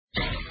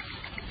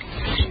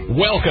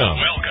Welcome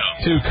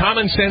to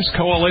Common Sense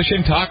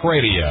Coalition Talk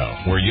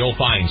Radio, where you'll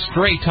find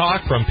straight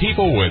talk from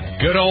people with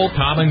good old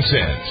common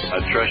sense.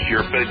 I trust your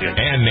opinion.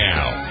 And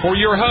now, for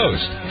your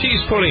host,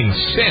 she's putting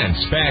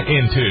sense back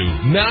into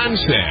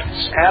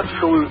nonsense.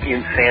 Absolute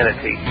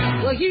insanity.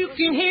 Well, you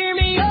can hear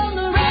me on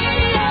the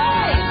radio.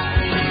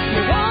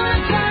 You want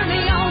to turn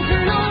me on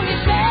your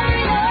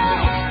stereo.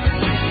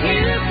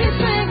 You can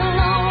sing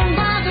along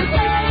by the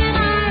play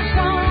my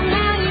song.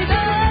 Now you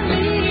done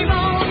me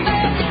wrong,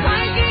 baby,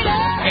 crank it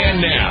up. And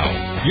now,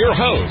 your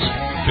host,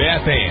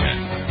 Beth Ann.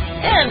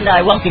 And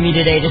I welcome you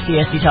today to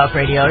CSC Talk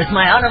Radio. It's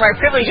my honor, my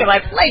privilege, and my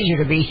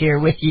pleasure to be here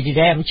with you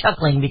today. I'm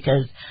chuckling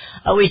because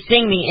we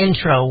sing the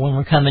intro when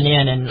we're coming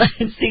in, and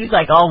it seems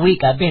like all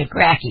week I've been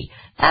cracky.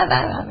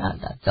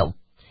 So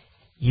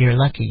you're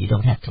lucky you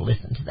don't have to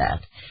listen to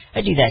that.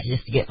 I do that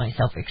just to get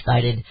myself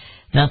excited.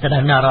 Not that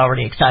I'm not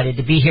already excited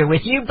to be here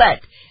with you,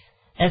 but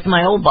as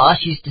my old boss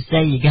used to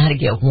say, you got to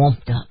get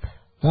womped up.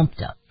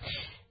 Womped up.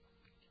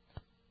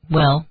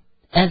 Well,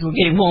 as we're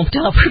getting womped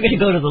up, we're going to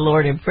go to the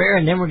Lord in prayer,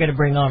 and then we're going to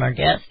bring on our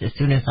guest as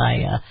soon as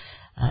I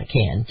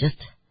can. Just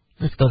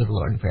let's go to the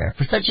Lord in prayer.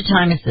 For such a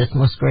time as this,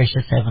 most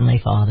gracious Heavenly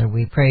Father,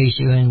 we praise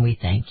you and we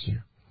thank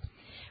you.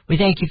 We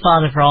thank you,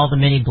 Father, for all the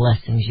many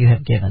blessings you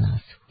have given us.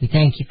 We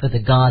thank you for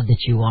the God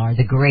that you are,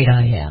 the great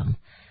I am,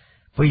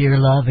 for your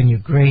love and your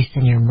grace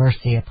and your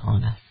mercy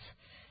upon us.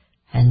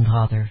 And,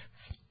 Father,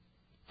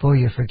 for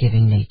your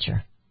forgiving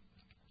nature.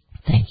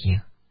 Thank you.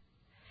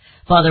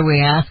 Father,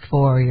 we ask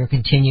for your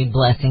continued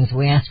blessings.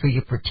 We ask for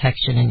your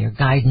protection and your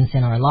guidance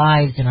in our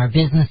lives, in our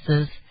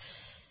businesses,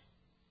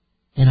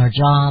 in our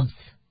jobs,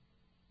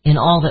 in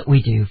all that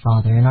we do,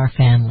 Father, in our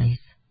families.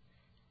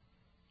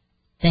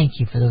 Thank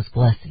you for those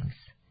blessings.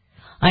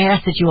 I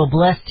ask that you will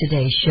bless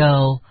today's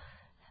show,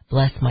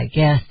 bless my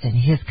guest and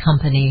his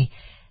company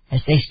as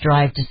they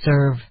strive to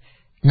serve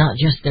not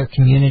just their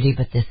community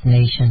but this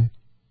nation.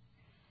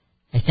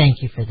 I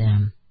thank you for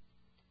them.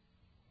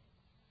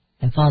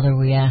 And Father,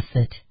 we ask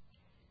that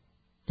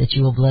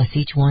you will bless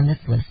each one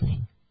that's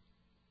listening.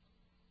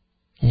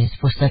 And it's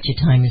for such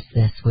a time as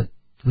this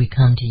we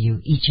come to you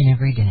each and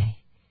every day.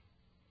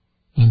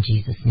 In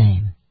Jesus'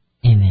 name,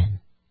 amen.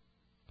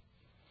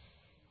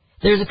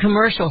 There's a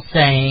commercial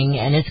saying,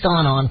 and it's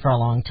gone on for a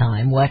long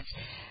time, what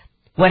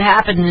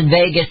happens in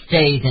Vegas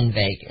stays in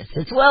Vegas.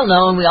 It's well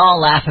known, we all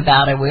laugh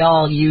about it, we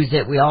all use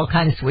it, we all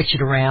kind of switch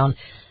it around.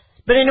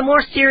 But in a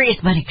more serious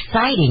but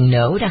exciting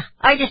note,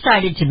 I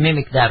decided to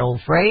mimic that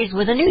old phrase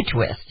with a new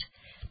twist.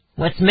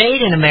 What's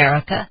made in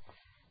America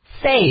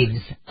saves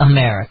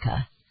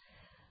America.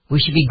 We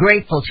should be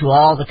grateful to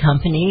all the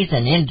companies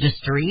and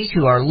industries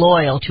who are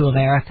loyal to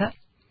America.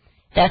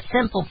 That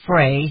simple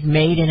phrase,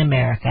 made in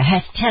America,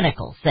 has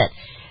tentacles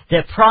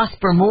that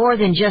prosper more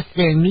than just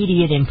their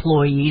immediate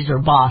employees or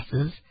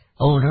bosses,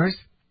 owners.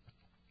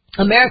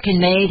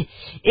 American made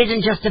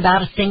isn't just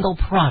about a single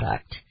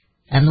product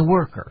and the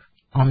worker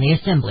on the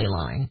assembly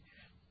line.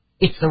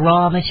 It's the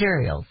raw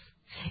materials.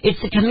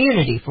 It's the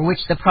community for which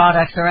the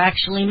products are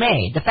actually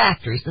made, the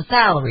factories, the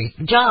salaries,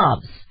 the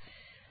jobs.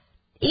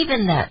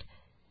 Even that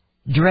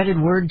dreaded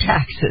word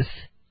taxes.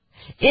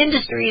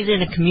 Industries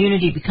in a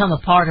community become a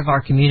part of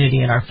our community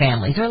and our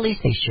families, or at least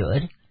they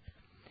should.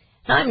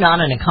 Now, I'm not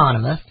an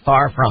economist,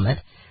 far from it.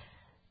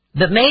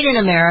 But Made in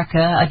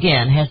America,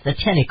 again, has the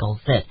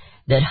tentacles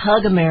that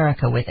hug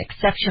America with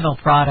exceptional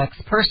products,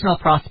 personal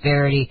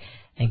prosperity,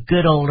 and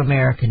good old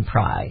American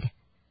pride.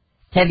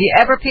 Have you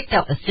ever picked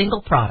up a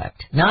single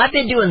product? Now, I've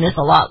been doing this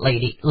a lot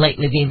lately,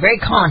 being very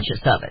conscious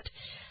of it,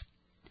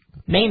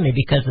 mainly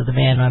because of the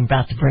man I'm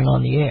about to bring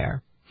on the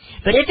air.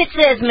 But if it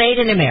says Made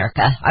in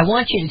America, I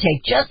want you to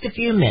take just a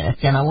few minutes,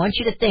 and I want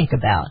you to think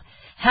about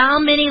how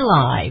many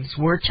lives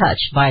were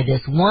touched by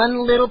this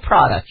one little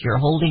product you're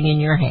holding in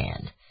your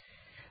hand.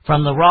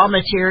 From the raw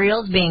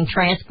materials being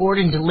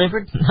transported and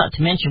delivered, not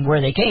to mention where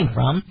they came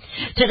from,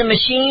 to the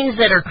machines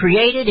that are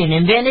created and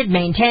invented,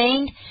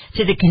 maintained,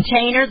 to the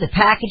container, the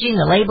packaging,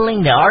 the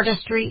labeling, the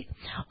artistry,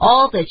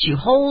 all that you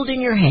hold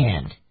in your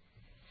hand,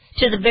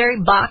 to the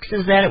very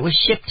boxes that it was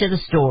shipped to the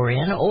store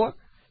in, or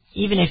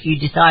even if you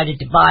decided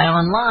to buy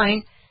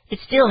online, it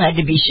still had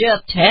to be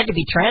shipped, had to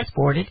be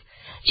transported.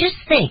 Just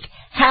think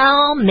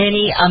how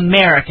many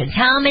Americans,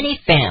 how many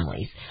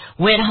families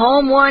went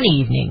home one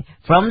evening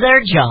from their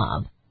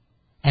job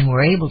and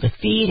were able to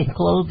feed and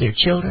clothe their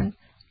children,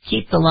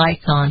 keep the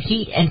lights on,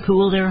 heat and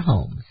cool their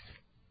homes.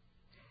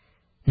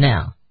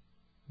 Now,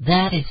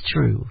 that is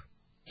true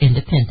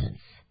independence.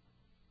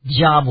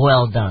 Job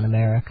well done,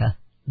 America.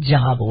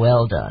 Job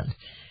well done.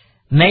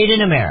 Made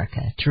in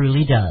America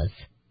truly does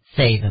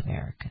save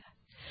America.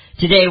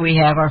 Today we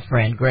have our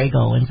friend Greg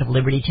Owens of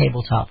Liberty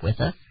Tabletop with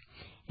us,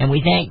 and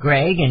we thank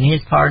Greg and his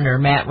partner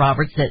Matt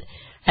Roberts that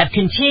have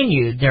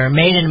continued their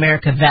Made in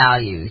America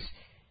values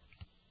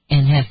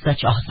and have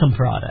such awesome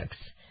products.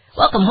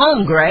 Welcome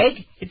home,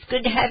 Greg. It's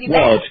good to have you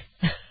back.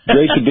 It's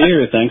great to be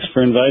here. Thanks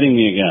for inviting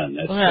me again.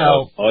 It's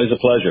always a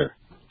pleasure.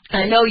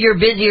 I know you're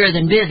busier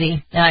than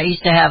busy. I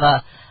used to have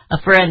a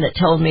friend that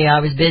told me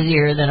I was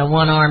busier than a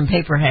one-armed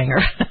paper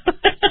hanger.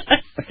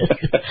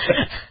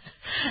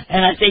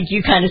 And I think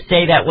you kind of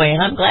stay that way,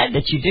 and I'm glad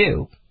that you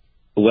do.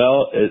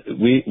 Well,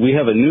 we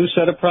have a new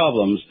set of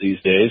problems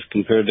these days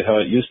compared to how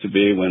it used to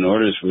be when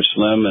orders were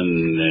slim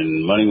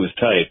and money was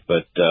tight.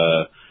 But,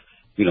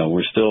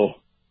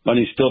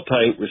 money's still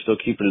tight. We're still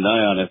keeping an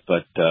eye on it.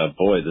 But,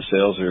 boy, the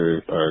sales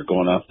are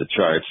going off the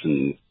charts.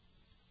 And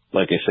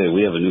like I say,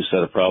 we have a new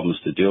set of problems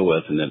to deal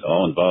with, and it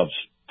all involves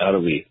how do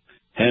we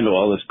handle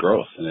all this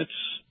growth. And it's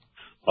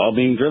all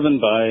being driven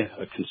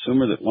by a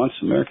consumer that wants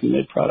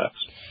American-made products.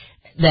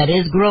 That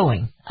is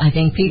growing. I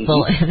think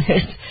people,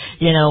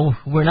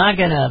 we're not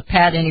going to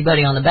pat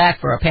anybody on the back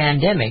for a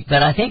pandemic,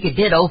 but I think it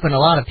did open a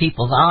lot of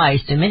people's eyes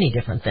to many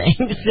different things.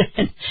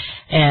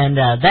 and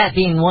that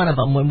being one of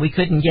them, when we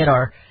couldn't get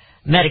our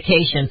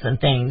medications and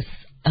things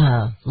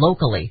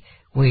locally,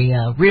 we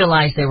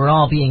realized they were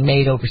all being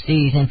made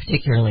overseas, and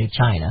particularly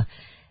China.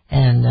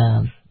 And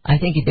I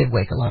think it did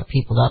wake a lot of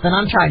people up, and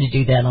I'm trying to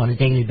do that on a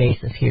daily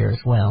basis here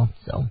as well.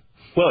 So.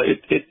 Well,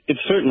 it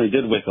certainly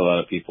did wake a lot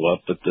of people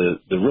up, but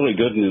the really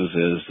good news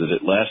is that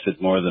it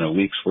lasted more than a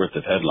week's worth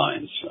of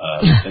headlines.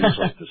 Things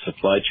like the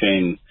supply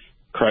chain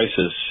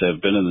crisis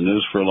have been in the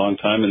news for a long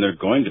time, and they're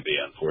going to be,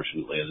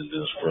 unfortunately, in the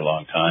news for a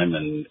long time.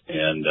 And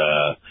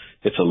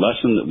it's a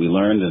lesson that we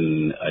learned,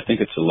 and I think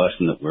it's a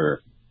lesson that we're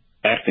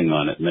acting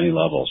on at many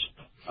levels,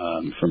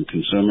 from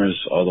consumers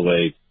all the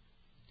way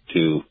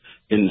to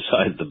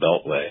inside the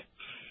Beltway.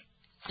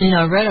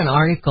 I read an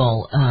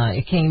article.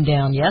 It came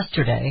down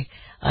yesterday.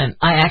 I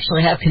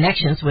actually have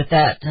connections with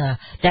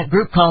that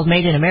group called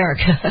Made in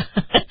America,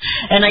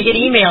 and I get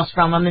emails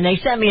from them. And they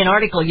sent me an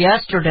article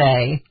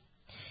yesterday.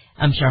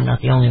 I'm sure I'm not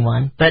the only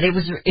one, but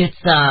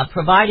it's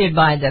provided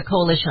by the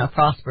Coalition of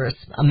Prosperous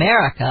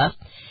America,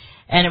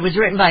 and it was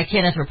written by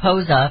Kenneth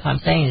Raposa, if I'm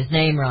saying his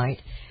name right.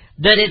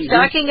 That it's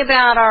talking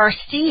about our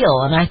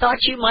steel, and I thought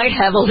you might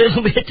have a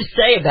little bit to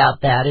say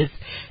about that. It's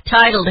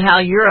titled "How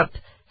Europe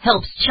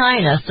Helps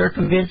China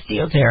Circumvent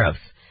Steel Tariffs."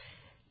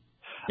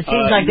 It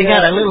seems like they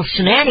got a little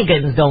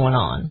shenanigans going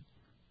on.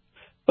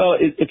 Well,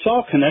 it's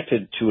all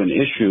connected to an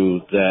issue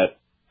that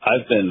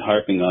I've been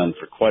harping on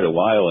for quite a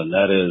while, and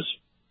that is,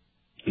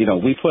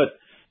 we put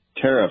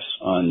tariffs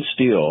on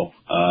steel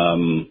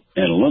and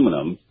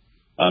aluminum.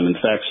 In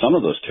fact, some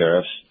of those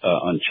tariffs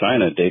on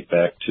China date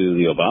back to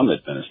the Obama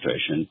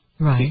administration,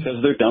 right?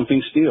 Because they're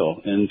dumping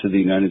steel into the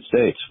United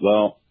States.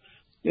 Well,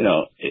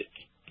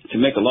 to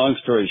make a long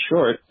story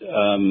short,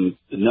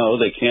 no,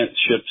 they can't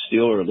ship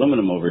steel or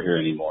aluminum over here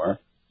anymore.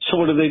 So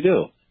what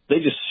do? They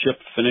just ship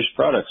finished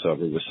products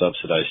over with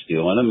subsidized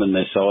steel in them, and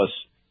they sell us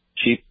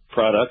cheap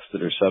products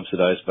that are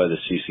subsidized by the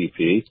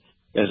CCP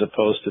as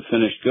opposed to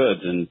finished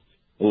goods. And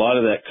a lot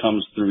of that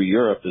comes through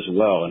Europe as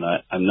well. And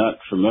I'm not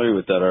familiar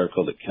with that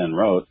article that Ken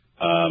wrote.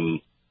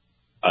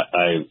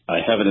 I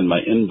have it in my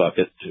in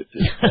bucket to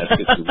ask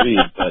it to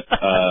read, but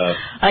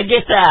I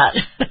get that.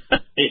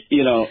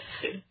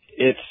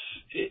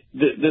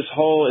 This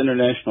whole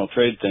international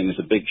trade thing is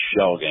a big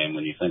shell game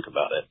when you think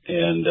about it.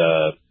 And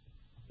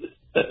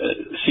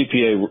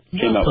CPA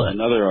came out with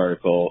another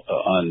article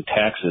on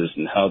taxes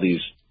and how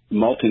these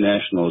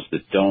multinationals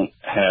that don't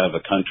have a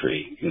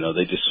country,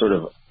 they just sort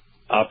of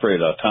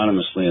operate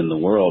autonomously in the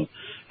world,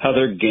 how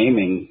they're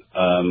gaming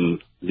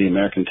the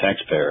American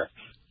taxpayer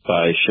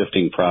by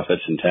shifting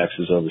profits and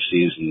taxes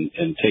overseas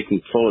and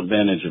taking full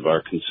advantage of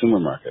our consumer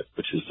market,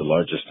 which is the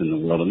largest in the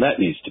world, and that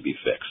needs to be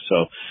fixed.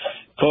 So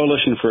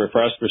Coalition for a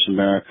Prosperous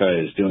America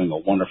is doing a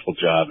wonderful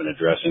job in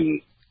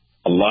addressing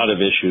a lot of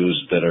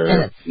issues that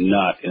are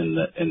not in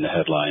the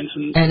headlines.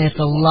 And it's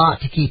a lot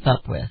to keep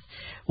up with.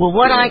 Well,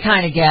 what I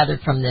kind of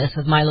gathered from this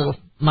with my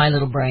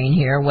little brain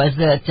here was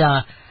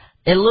that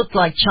it looked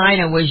like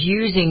China was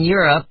using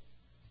Europe,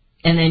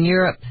 and then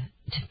Europe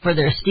for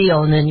their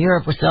steel, and then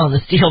Europe was selling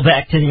the steel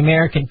back to the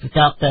Americans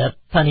without the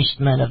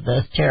punishment of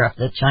the tariff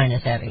that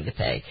China's having to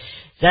pay.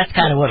 That's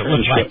kind of what it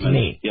looked like to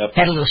me. Yep.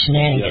 Had a little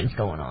shenanigans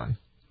going on.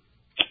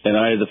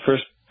 And the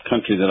first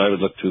country that I would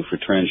look to for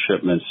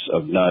transshipments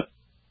of not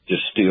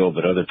just steel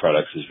but other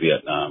products is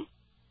Vietnam.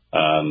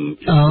 If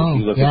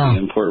you look at the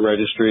import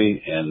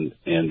registry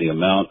and the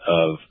amount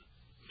of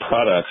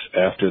products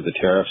after the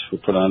tariffs were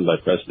put on by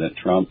President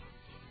Trump,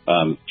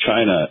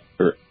 China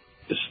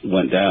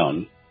went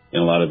down in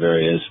a lot of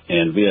areas,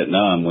 and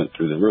Vietnam went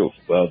through the roof.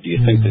 Well, do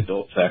you think they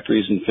built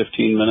factories in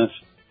 15 minutes?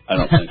 I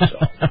don't think so.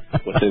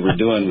 What they were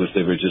doing was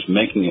they were just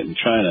making it in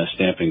China,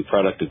 stamping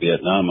product of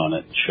Vietnam on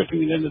it, and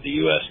shipping it into the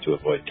U.S. to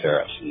avoid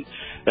tariffs. And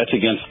that's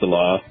against the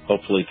law.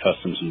 Hopefully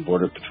Customs and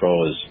Border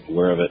Patrol is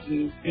aware of it,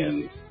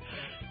 and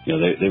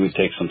they would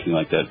take something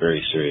like that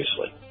very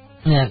seriously.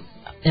 Yeah,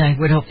 I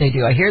would hope they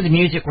do. I hear the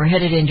music. We're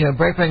headed into a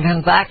break. We're going to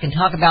come back and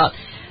talk about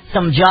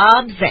some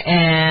jobs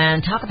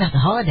and talk about the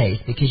holidays,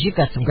 because you've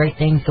got some great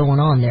things going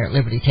on there at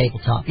Liberty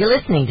Tabletop. You're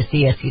listening to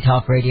CSC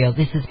Talk Radio.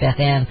 This is Beth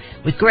Ann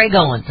with Greg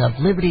Owens of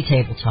Liberty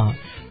Tabletop,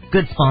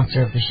 good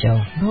sponsor of the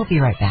show. We'll be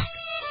right back.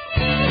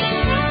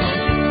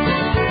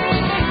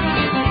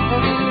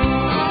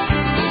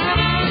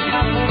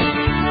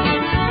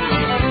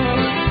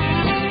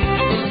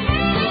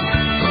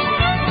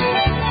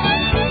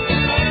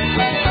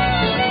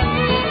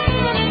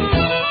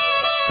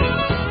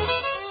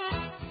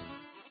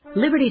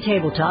 Liberty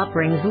Tabletop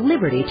brings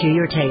liberty to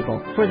your table.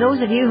 For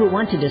those of you who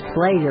want to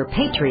display your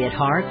patriot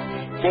hearts,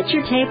 set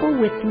your table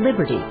with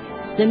Liberty,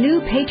 the new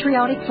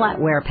patriotic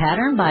flatware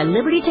pattern by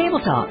Liberty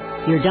Tabletop.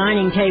 Your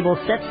dining table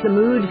sets the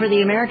mood for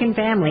the American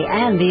family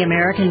and the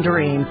American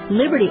dream.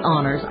 Liberty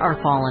honors our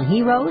fallen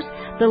heroes,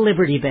 the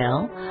Liberty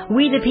Bell,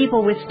 We the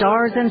People with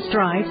Stars and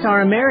Stripes,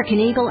 our American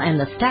Eagle, and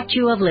the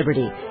Statue of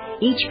Liberty.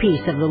 Each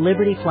piece of the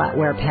Liberty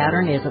flatware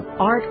pattern is of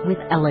art with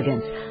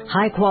elegance,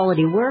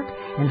 high-quality work,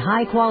 and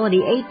high-quality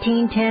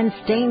 1810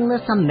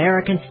 stainless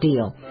American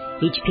steel.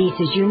 Each piece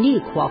is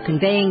unique while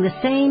conveying the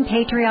same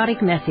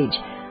patriotic message,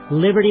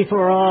 liberty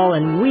for all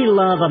and we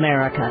love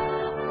America.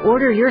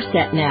 Order your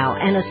set now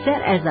and a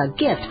set as a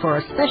gift for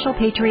a special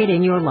patriot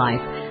in your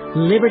life.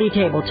 Liberty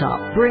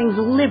Tabletop brings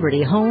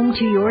liberty home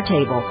to your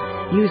table.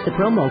 Use the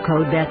promo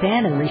code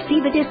BethAnn and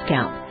receive a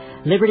discount.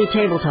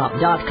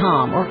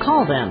 LibertyTabletop.com or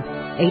call them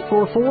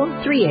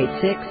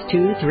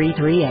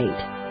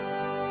 844-386-2338.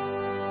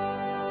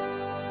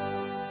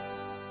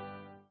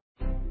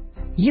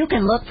 You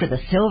can look for the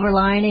silver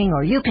lining,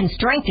 or you can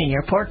strengthen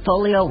your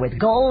portfolio with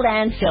gold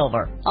and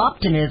silver.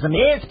 Optimism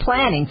is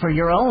planning for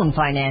your own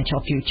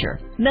financial future.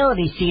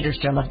 Melody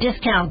Cedarstrom of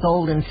Discount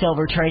Gold and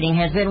Silver Trading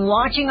has been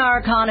watching our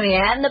economy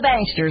and the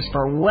banksters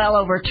for well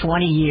over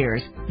 20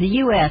 years. The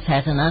U.S.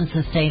 has an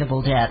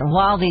unsustainable debt, and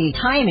while the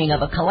timing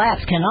of a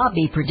collapse cannot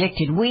be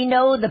predicted, we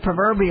know the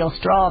proverbial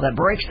straw that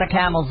breaks the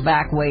camel's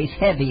back weighs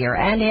heavier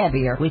and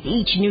heavier with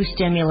each new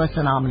stimulus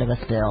and omnibus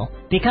bill.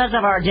 Because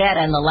of our debt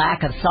and the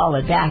lack of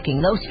solid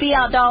backing, those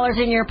fiat dollars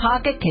in your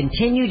pocket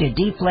continue to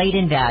deflate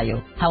in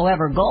value.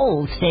 However,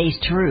 gold stays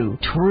true.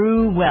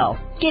 True wealth.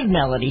 Give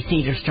Melody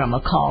Cedarstrom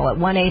a call at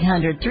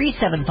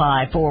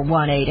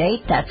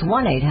 1-800-375-4188. That's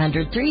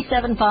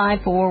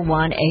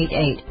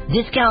 1-800-375-4188.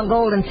 Discount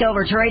Gold and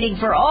Silver Trading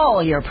for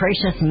all your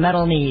precious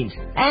metal needs.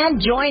 And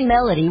join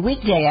Melody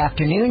weekday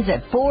afternoons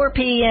at 4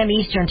 p.m.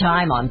 Eastern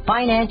Time on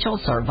Financial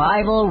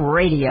Survival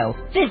Radio.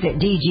 Visit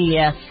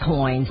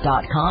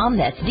DGScoins.com.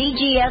 That's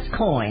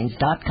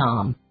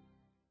DGScoins.com.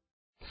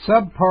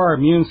 Subpar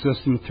immune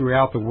system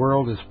throughout the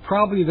world is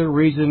probably the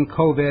reason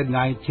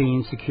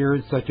COVID-19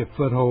 secured such a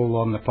foothold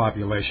on the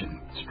population.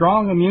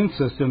 Strong immune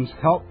systems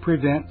help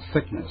prevent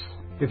sickness.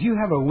 If you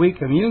have a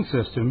weak immune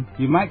system,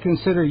 you might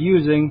consider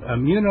using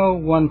Immuno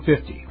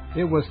 150.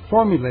 It was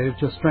formulated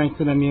to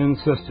strengthen immune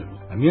systems.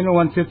 Immuno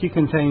 150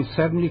 contains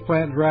 70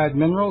 plant-derived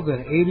minerals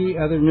and 80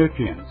 other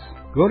nutrients.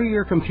 Go to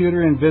your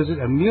computer and visit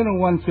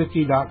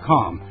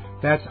Immuno150.com.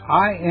 That's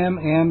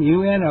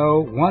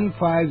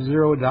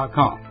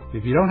IMMUNO150.com.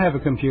 If you don't have a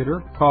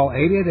computer, call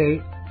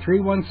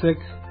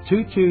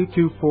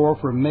 888-316-2224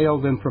 for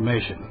mailed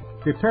information.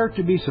 Prepare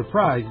to be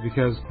surprised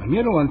because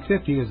Immuno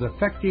 150 is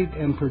effective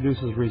and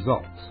produces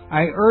results.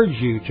 I urge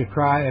you to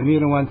try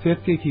Immuno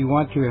 150 if you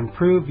want to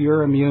improve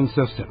your immune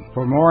system.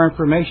 For more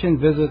information,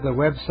 visit the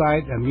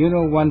website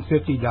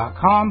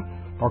Immuno150.com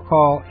or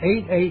call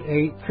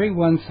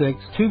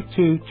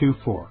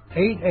 888-316-2224.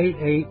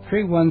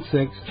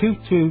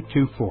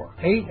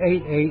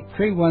 888-316-2224.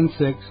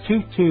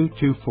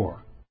 888-316-2224.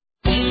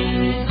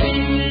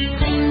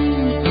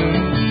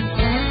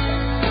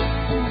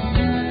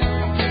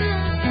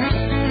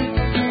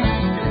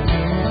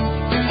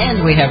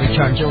 And we have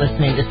returned. You're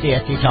listening to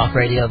CSC Talk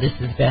Radio. This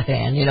is Beth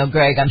Ann. You know,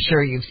 Greg, I'm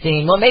sure you've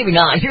seen, well, maybe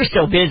not. You're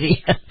so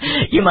busy.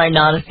 You might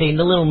not have seen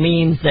the little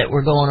memes that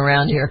were going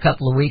around here a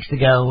couple of weeks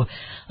ago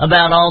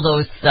about all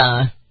those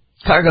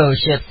cargo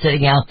ships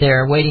sitting out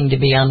there waiting to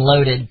be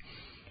unloaded.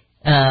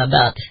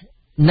 About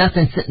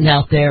nothing sitting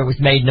out there was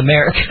made in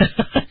America.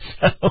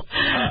 So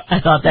I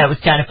thought that was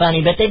kind of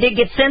funny, but they did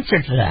get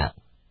censored for that.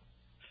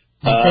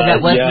 They said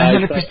that wasn't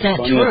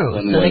 100%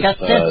 true, so they got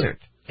censored.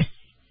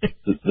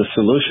 The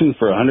solution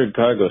for 100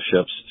 cargo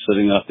ships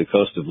sitting off the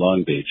coast of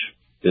Long Beach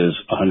is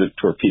 100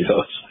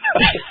 torpedoes.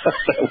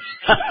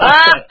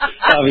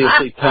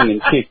 Obviously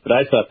tongue-in-cheek, but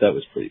I thought that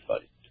was pretty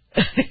funny.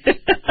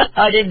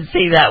 I didn't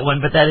see that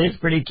one, but that is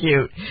pretty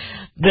cute.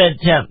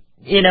 But,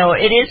 you know,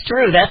 it is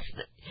true. That's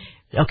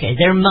okay.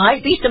 There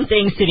might be some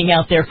things sitting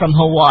out there from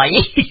Hawaii.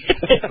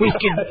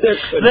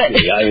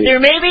 There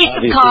may be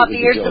some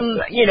coffee or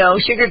some, you know,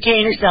 sugar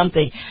cane or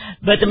something.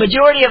 But the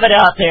majority of it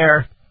out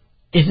there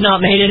is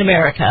not made in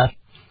America.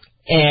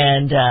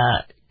 And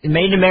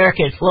made in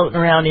America is floating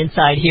around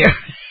inside here.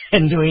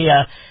 And we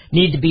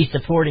need to be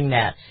supporting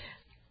that.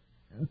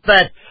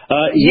 But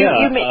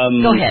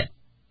go ahead.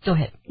 Go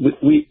ahead.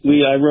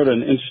 I wrote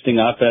an interesting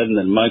op-ed, and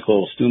then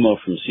Michael Stumo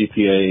from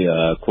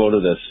CPA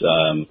quoted us.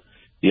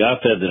 The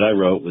op-ed that I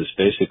wrote was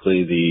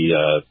basically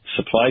the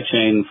supply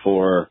chain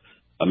for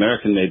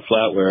American-made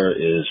flatware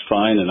is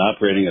fine and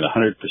operating at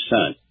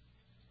 100%.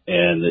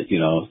 And you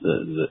know,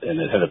 and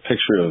it had a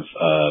picture of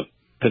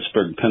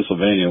Pittsburgh,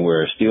 Pennsylvania,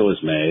 where steel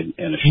is made,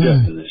 and a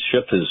ship, and the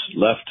ship has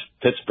left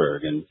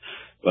Pittsburgh. And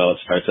well, it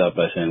starts out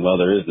by saying, well,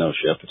 there is no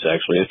ship. It's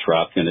actually a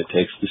truck, and it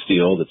takes the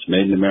steel that's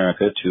made in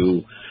America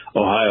to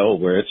Ohio,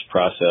 where it's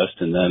processed,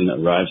 and then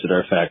arrives at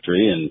our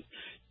factory. And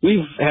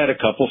we've had a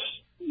couple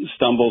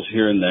stumbles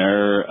here and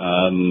there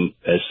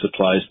as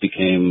supplies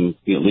became,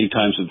 you know, lead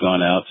times have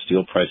gone out,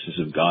 steel prices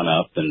have gone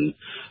up, and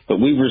But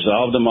we've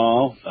resolved them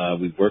all.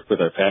 We've worked with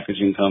our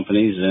packaging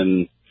companies,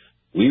 and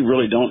we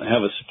really don't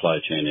have a supply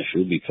chain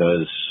issue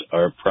because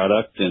our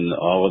product and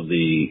all of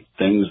the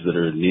things that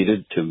are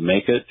needed to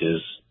make it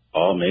is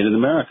all made in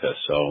America.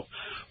 So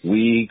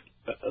we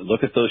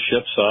look at those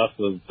ships off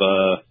of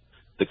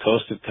the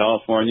coast of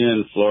California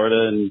and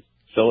Florida and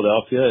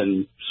Philadelphia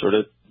and sort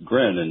of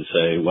grin and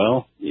say,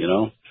 well, you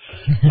know,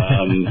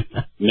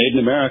 made in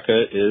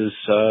America is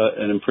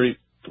a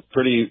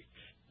pretty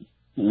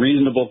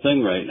reasonable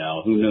thing right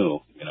now. Who knew?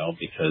 You know,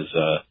 because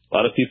a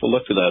lot of people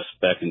looked at us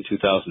back in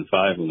 2005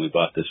 when we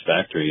bought this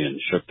factory and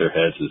shook their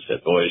heads and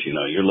said, boys, you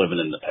know, you're living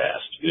in the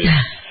past.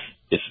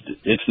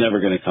 It's never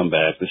going to come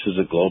back. This is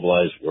a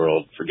globalized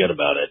world. Forget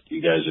about it.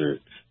 You guys are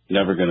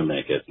never going to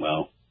make it.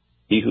 Well,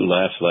 he who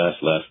laughs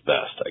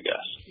best, I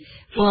guess.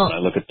 Well, when I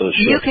look at those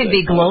you can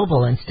be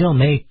global and still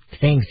make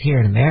things here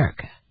in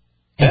America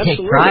and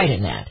Absolutely. take pride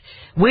in that.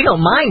 We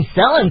don't mind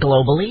selling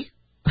globally.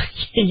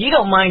 You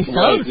don't mind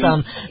selling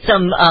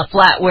some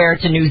flatware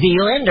to New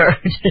Zealand or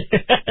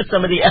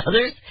some of the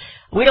others.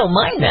 We don't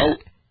mind that.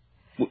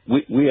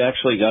 We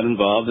actually got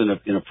involved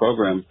in a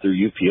program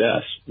through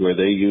UPS where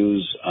they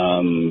use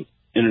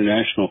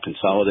international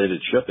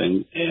consolidated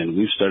shipping, and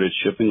we've started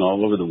shipping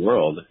all over the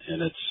world,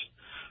 and it's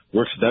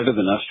works better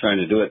than us trying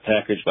to do it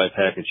package by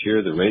package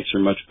here. The rates are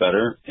much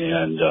better,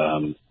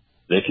 and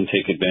they can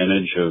take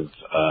advantage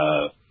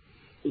of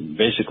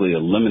basically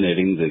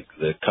eliminating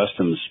the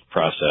customs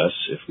process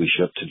if we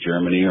ship to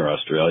Germany or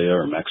Australia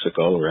or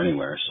Mexico or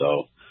anywhere.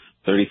 So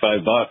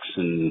 $35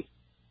 and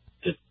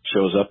it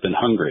shows up in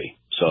Hungary.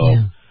 So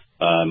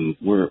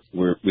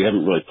we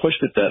haven't really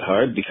pushed it that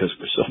hard because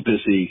we're so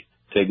busy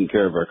taking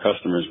care of our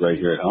customers right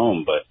here at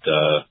home.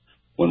 But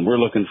when we're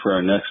looking for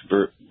our next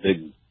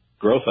big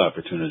growth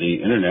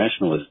opportunity,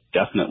 international is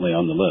definitely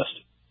on the list.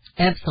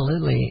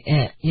 Absolutely.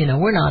 You know,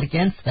 we're not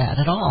against that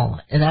at all.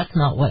 And that's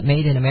not what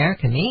Made in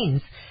America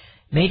means.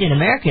 Made in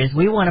America is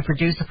we want to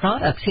produce the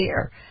products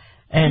here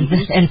and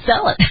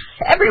sell it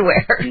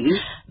everywhere. Mm-hmm.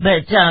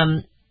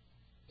 But,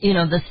 you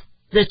know,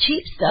 the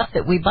cheap stuff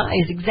that we buy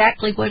is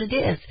exactly what it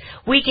is.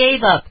 We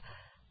gave up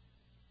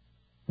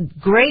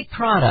great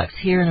products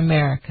here in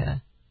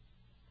America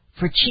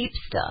for cheap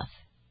stuff.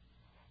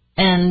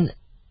 And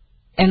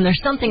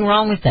there's something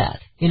wrong with that.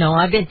 You know,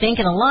 I've been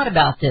thinking a lot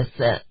about this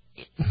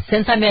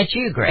since I met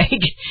you, Greg,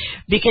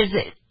 because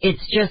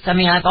it's just, I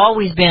mean, I've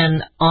always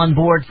been on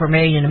board for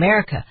Made in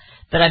America,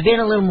 but I've been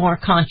a little more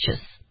conscious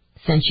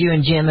since you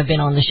and Jim have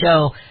been on the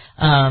show,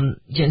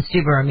 Jim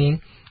Stuber, I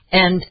mean,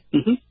 and,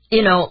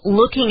 you know,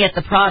 looking at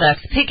the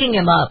products, picking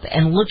them up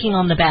and looking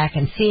on the back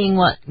and seeing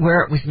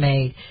where it was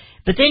made.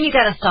 But then you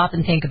got to stop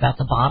and think about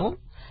the bottle.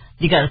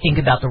 You got to think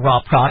about the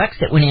raw products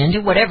that went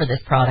into whatever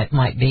this product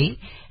might be.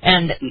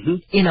 And,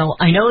 you know,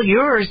 I know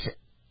yours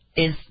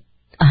is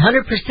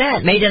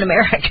 100% made in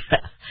America.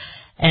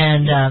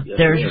 And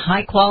there's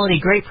high quality,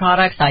 great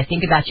products. I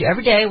think about you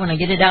every day when I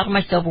get it out of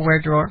my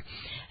silverware drawer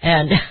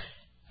and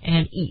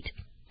eat.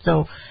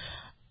 So,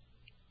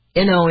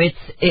 you know, it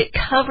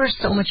covers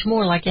so much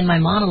more, like in my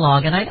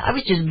monologue, and I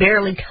was just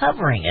barely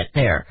covering it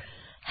there.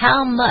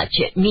 How much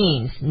it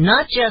means,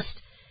 not just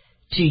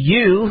to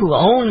you who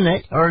own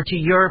it or to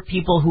your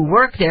people who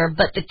work there,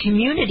 but the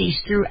communities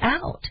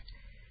throughout,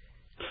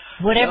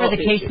 whatever the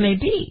case may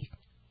be.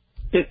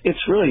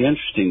 It's really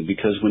interesting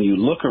because when you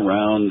look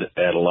around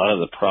at a lot of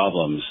the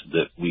problems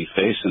that we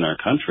face in our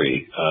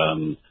country,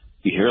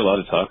 you hear a lot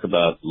of talk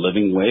about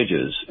living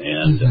wages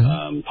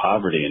and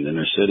poverty in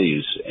inner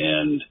cities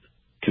and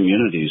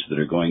communities that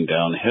are going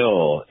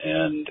downhill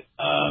and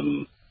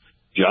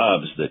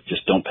jobs that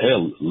just don't pay a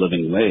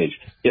living wage.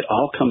 It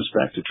all comes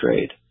back to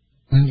trade.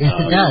 Yes,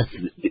 it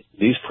does.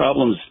 These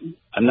problems,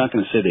 I'm not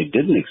going to say they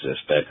didn't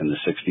exist back in the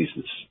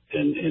 60s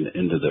and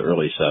into the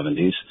early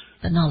 70s.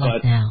 But not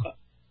like now.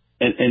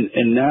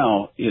 And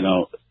now, you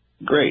know,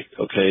 great,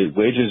 okay,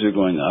 wages are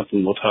going up,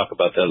 and we'll talk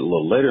about that a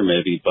little later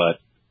maybe, but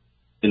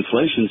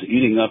inflation's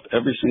eating up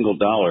every single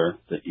dollar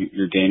that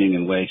you're gaining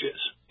in wages.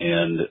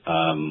 And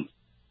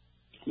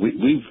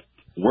we've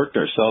worked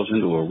ourselves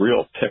into a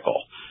real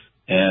pickle.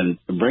 And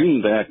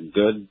bringing back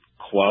good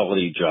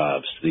quality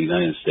jobs to the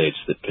United States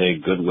that pay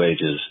good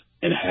wages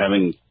and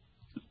having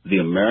the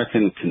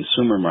American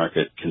consumer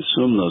market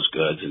consume those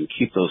goods and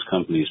keep those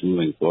companies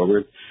moving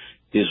forward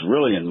is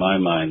really, in my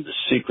mind, the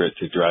secret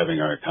to driving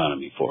our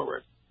economy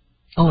forward.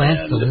 Oh,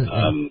 absolutely.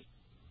 And,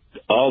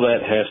 all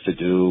that has to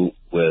do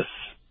with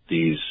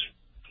these,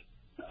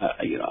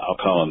 you know, I'll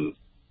call them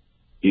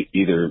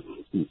either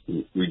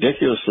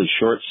ridiculously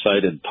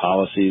short-sighted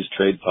policies,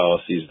 trade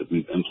policies that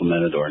we've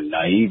implemented, or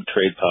naive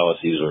trade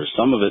policies, or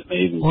some of it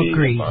may even be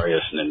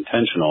nefarious and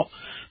intentional.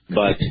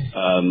 But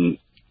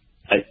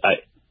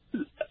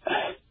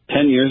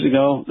 10 years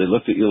ago, they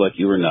looked at you like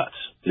you were nuts.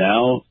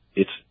 Now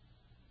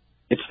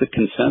it's the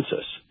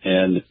consensus,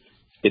 and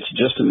it's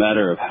just a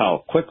matter of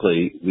how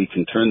quickly we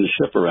can turn the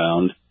ship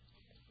around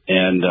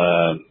and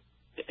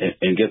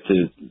get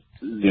the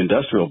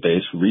industrial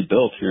base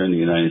rebuilt here in the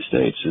United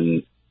States.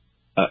 And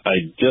I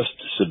just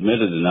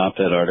submitted an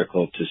op-ed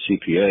article to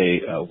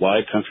CPA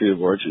why country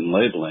of origin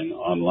labeling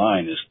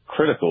online is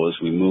critical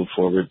as we move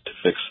forward to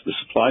fix the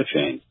supply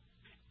chain.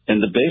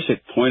 And the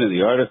basic point of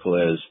the article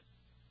is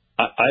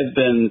I've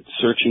been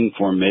searching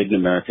for Made in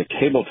America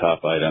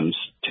tabletop items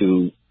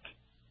to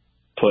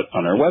put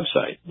on our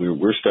website.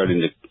 We're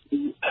starting to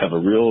have a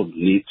real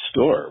neat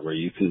store where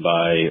you can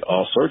buy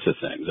all sorts of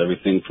things,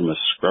 everything from a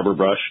scrubber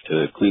brush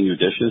to clean your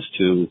dishes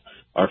to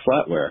our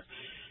flatware.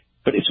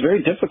 But it's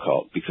very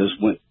difficult because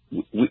when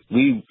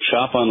we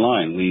shop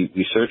online,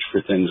 we search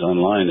for things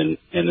online, and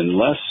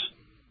unless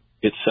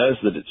it says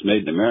that it's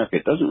made in America,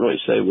 it doesn't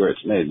really say where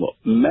it's made. Well,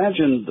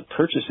 imagine the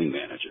purchasing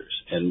managers,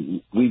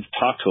 and we've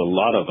talked to a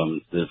lot of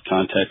them that have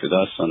contacted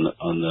us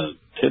on the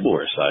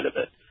tableware side of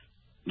it.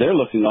 They're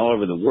looking all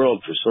over the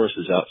world for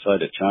sources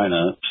outside of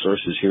China,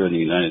 sources here in the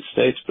United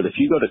States. But if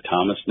you go to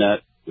ThomasNet,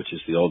 which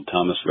is the old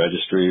Thomas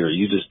Registry, or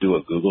you just do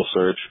a Google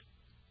search,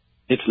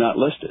 it's not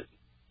listed.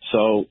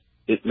 So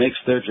it makes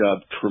their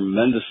job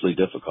tremendously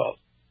difficult.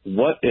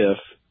 What if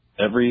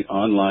every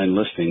online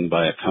listing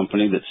by a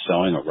company that's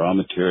selling a raw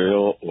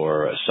material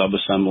or a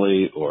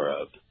subassembly or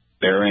a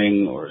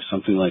bearing or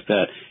something like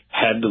that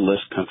had to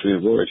list country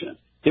of origin?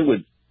 It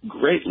would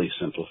greatly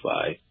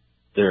simplify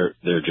their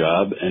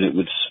job, and it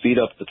would speed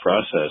up the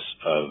process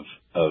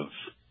of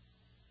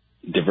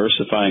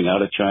diversifying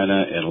out of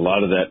China and a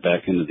lot of that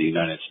back into the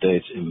United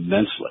States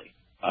immensely.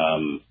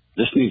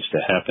 This needs to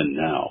happen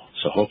now.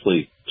 So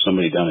hopefully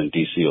somebody down in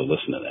D.C. will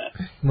listen to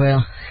that.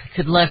 Well,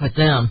 good luck with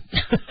them.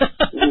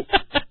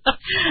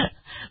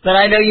 But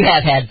I know you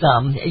have had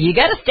some. You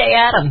got to stay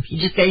at them.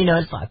 You just say,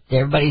 it's like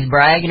everybody's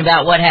bragging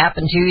about what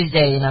happened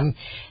Tuesday, and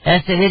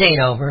I said it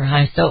ain't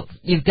over. So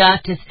you've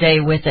got to stay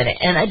with it,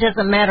 and it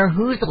doesn't matter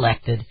who's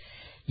elected.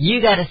 You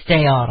got to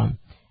stay on them.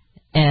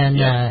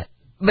 And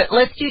but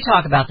let's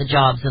talk about the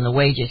jobs and the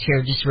wages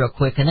here just real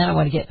quick, and then I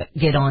want to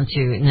get on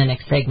to in the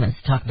next segments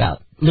to talk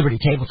about Liberty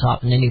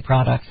Tabletop and the new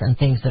products and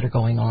things that are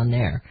going on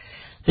there.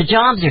 The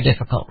jobs are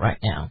difficult right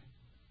now.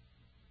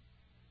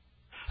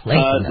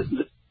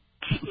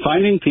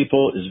 Finding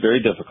people is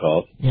very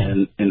difficult. Yeah.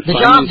 And the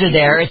jobs are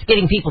there. It's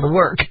getting people to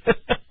work.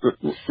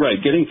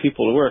 Right, getting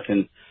people to work.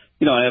 And,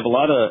 I have a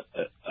lot of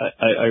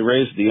I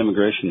raised the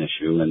immigration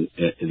issue and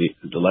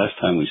the last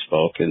time we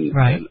spoke. And,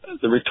 right. And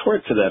the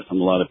retort to that from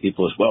a lot of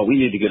people is, well, we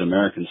need to get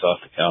Americans off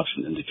the couch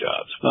and into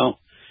jobs. Well,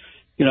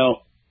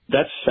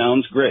 that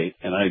sounds great,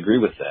 and I agree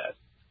with that.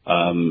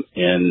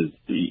 And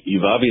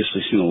you've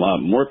obviously seen a lot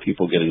more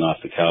people getting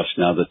off the couch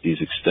now that these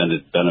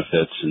extended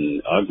benefits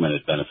and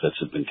augmented benefits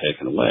have been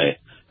taken away.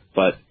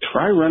 But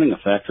try running a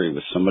factory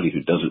with somebody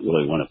who doesn't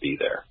really want to be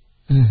there.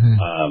 Mm-hmm.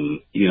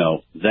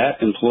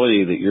 That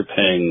employee that you're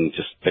paying,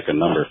 just pick a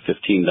number,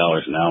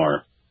 $15 an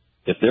hour,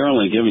 if they're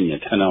only giving you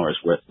 10 hours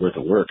worth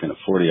of work in a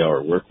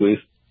 40-hour work week,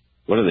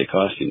 what are they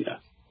costing you?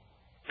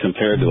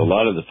 Compared to a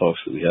lot of the folks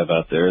that we have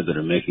out there that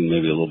are making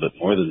maybe a little bit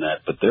more than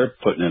that, but they're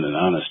putting in an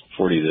honest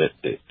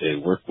 40-day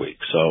work week.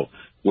 So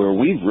where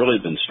we've really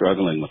been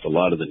struggling with a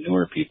lot of the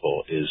newer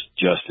people is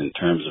just in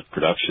terms of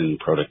production,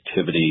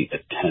 productivity,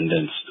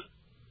 attendance,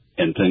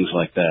 and things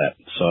like that.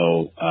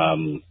 So,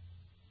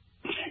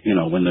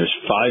 when there's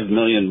 5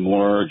 million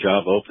more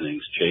job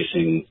openings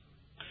chasing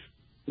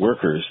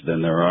workers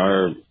than there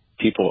are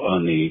people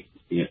on the,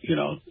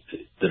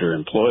 that are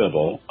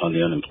employable on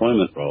the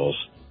unemployment rolls,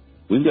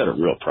 we've got a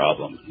real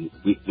problem.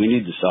 We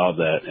need to solve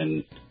that,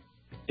 and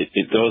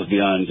it goes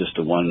beyond just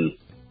a one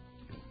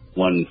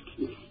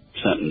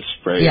sentence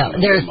phrase. Yeah,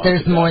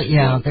 there's more.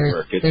 Yeah,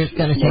 there's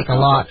going to take a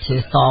lot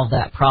to solve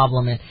that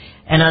problem,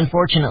 and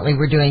unfortunately,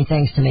 we're doing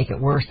things to make it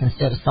worse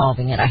instead of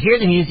solving it. I hear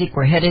the music.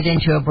 We're headed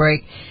into a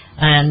break,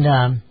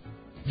 and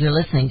you're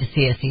listening to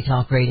CSC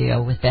Talk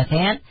Radio with Beth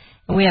Ann,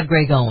 and we have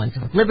Greg Owens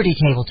with Liberty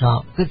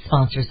Tabletop, good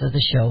sponsors of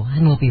the show,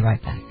 and we'll be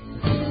right back.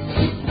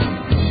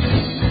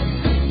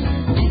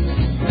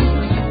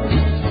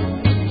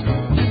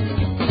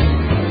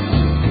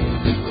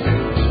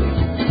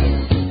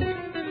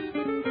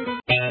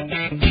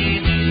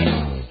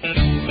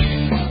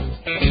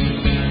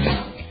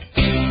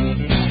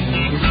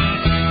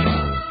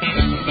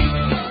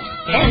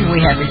 We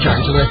have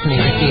returned to listening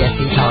to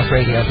CSC Talk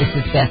Radio. This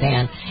is Beth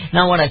Ann. And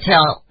I want to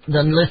tell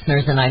the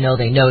listeners, and I know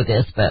they know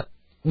this, but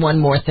one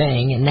more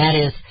thing, and that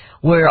is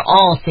we're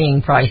all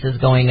seeing prices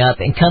going up,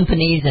 and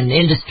companies and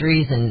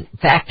industries and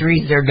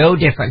factories are no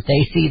different.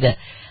 They see the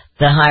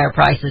higher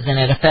prices, and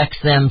it affects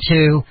them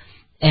too.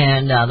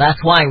 And that's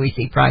why we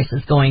see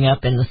prices going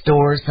up in the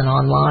stores and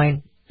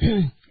online.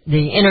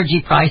 The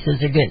energy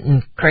prices are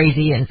getting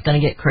crazy, and it's going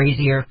to get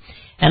crazier.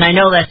 And I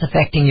know that's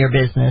affecting your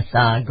business,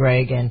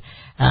 Greg, and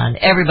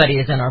everybody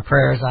is in our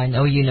prayers. I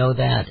know you know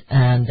that.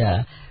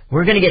 And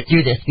we're going to get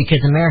through this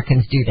because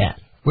Americans do that.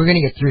 We're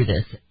going to get through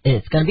this.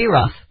 It's going to be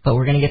rough, but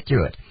we're going to get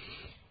through it.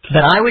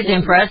 But I was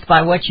impressed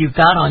by what you've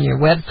got on your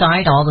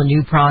website, all the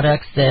new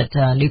products that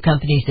new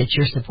companies that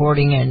you're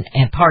supporting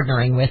and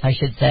partnering with, I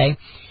should say,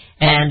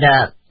 and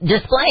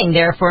displaying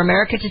there for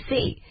America to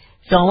see.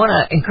 So I want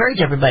to encourage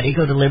everybody to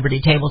go to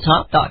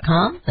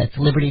LibertyTabletop.com. That's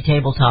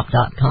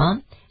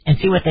LibertyTabletop.com. And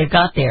see what they've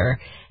got there.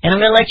 And I'm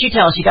going to let you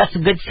tell us. You got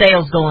some good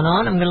sales going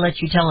on. I'm going to let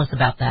you tell us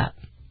about that.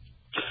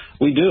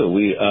 We do.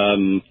 We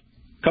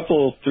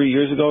 3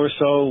 years ago or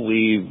so,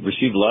 we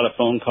received a lot of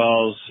phone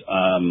calls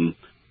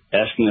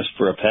asking us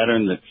for a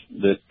pattern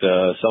that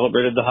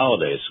celebrated the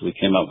holidays. We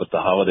came up with the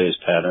holidays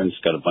pattern.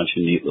 It's got a bunch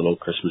of neat little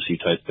Christmassy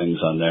type things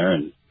on there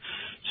and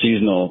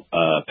seasonal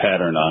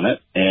pattern on it.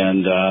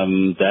 And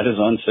that is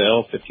on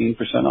sale 15%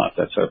 off.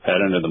 That's our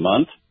pattern of the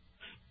month.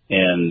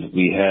 And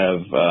we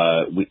have,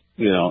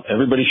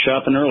 everybody's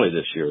shopping early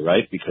this year,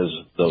 right? Because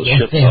those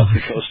ships off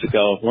the coast of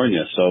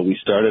California. So we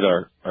started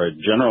our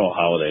general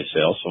holiday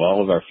sale. So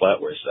all of our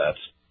flatware sets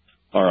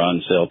are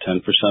on sale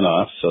 10%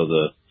 off. So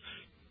the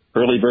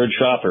early bird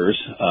shoppers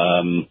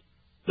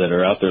that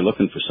are out there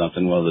looking for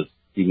something,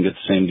 you can get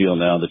the same deal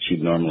now that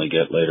you'd normally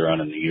get later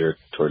on in the year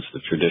towards the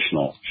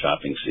traditional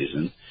shopping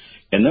season.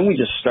 And then we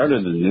just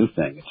started a new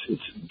thing.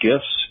 It's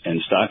gifts and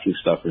stocking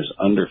stuffers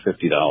under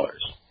 $50.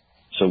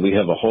 So we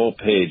have a whole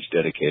page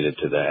dedicated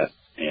to that.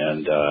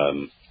 And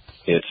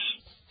it's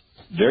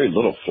very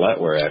little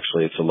flatware,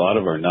 actually. It's a lot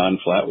of our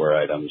non-flatware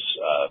items.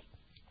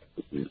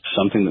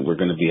 Something that we're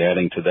going to be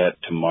adding to that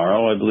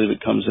tomorrow, I believe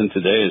it comes in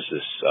today, is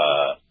this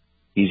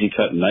Easy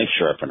Cut knife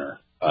sharpener.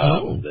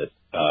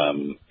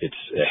 It's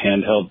a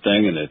handheld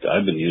thing, and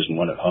I've been using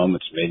one at home.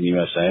 It's made in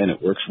USA, and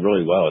it works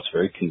really well. It's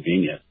very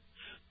convenient.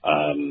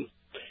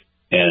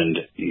 And,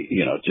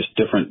 just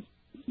different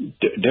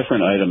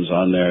items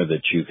on there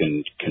that you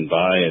can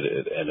buy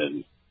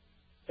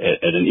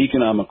at an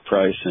economic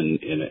price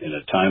in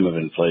a time of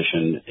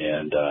inflation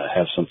and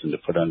have something to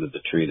put under the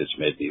tree that's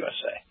made in the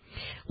USA.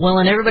 Well,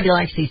 and everybody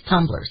likes these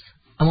tumblers.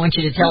 I want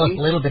you to tell us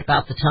a little bit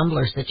about the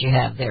tumblers that you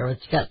have there.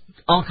 It's got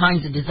all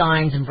kinds of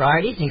designs and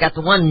varieties, and you got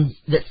the one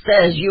that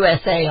says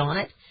USA on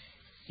it.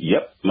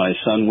 Yep, my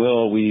son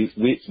Will. We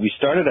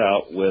started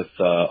out with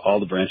all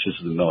the branches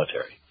of the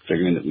military,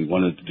 figuring that we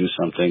wanted to do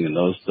something, and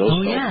those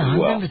Oh yeah, I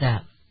remember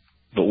that.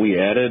 But we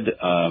added.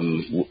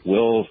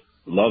 Will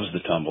loves the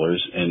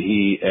tumblers, and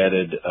he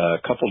added a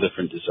couple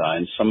different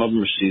designs. Some of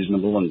them are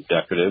seasonable and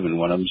decorative, and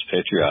one of them is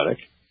patriotic.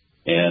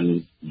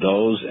 And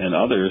those and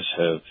others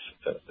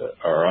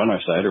are on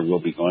our site or will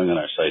be going on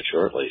our site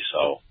shortly.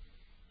 So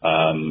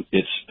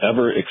it's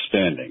ever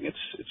expanding.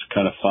 It's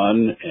kind of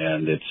fun,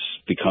 and it's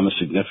become a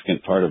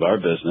significant part of our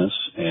business.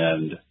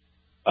 And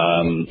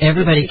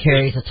everybody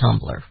carries a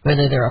tumbler,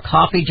 whether they're a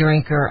coffee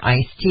drinker,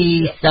 iced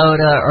tea,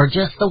 soda, or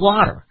just the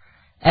water.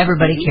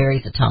 Everybody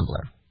carries a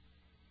tumbler.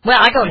 Well,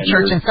 I go to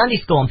church and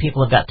Sunday school, and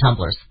people have got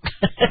tumblers.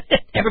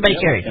 Everybody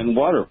carries them. And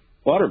water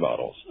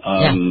bottles.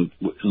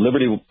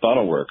 Liberty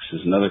Bottle Works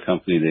is another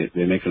company.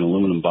 They make an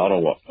aluminum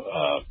bottle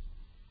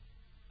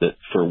that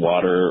for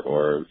water,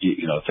 or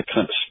it's a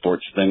kind of a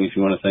sports thing if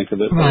you want to think of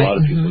it. Right. A lot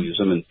of people use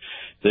them, and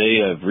they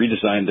have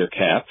redesigned their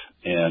cap,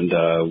 and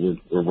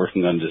we're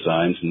working on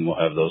designs, and we'll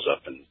have those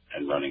up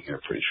and running here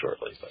pretty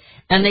shortly. But.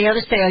 And the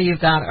other sale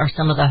you've got are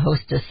some of the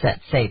Hostess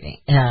set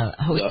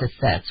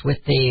sets with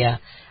the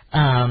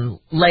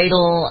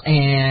ladle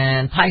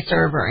and pie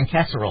server and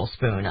casserole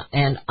spoon.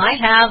 And I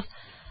have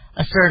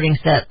a serving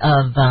set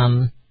of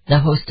the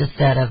Hostess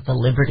set of the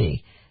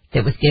Liberty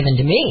that was given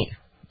to me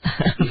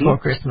for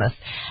Christmas,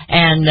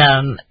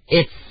 and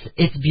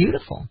it's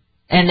beautiful,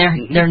 and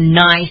they're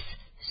nice,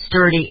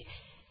 sturdy.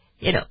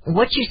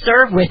 What you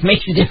serve with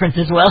makes a difference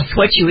as well as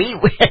what you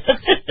eat with.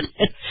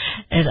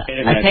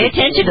 And I pay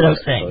attention to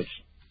those things.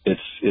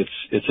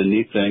 It's a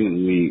neat thing,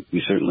 and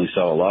we certainly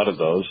sell a lot of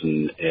those,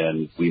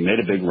 and we made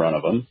a big run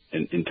of them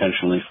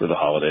intentionally for the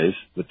holidays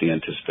with the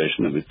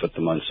anticipation that we'd put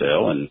them on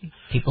sale, and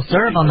people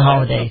serve on the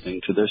holidays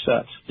to their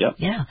sets. Yep.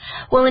 Yeah.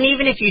 Well, and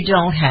even if you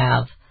don't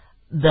have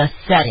the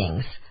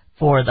settings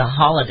for the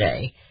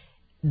holiday,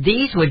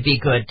 these would be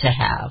good to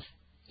have,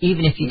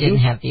 even if you didn't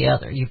have the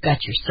other. You've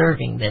got your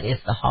serving that is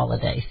the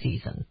holiday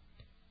season.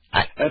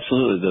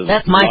 Absolutely.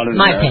 That's my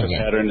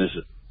opinion. Pattern is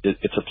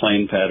it's a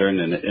plain pattern,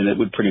 and it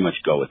would pretty much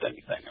go with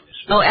anything.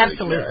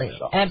 Absolutely,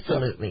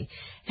 absolutely.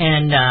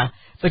 And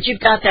but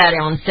you've got that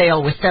on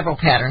sale with several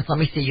patterns. Let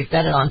me see. You've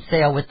got it on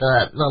sale with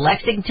the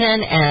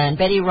Lexington and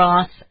Betsy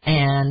Ross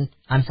and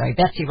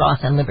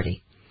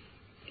Liberty.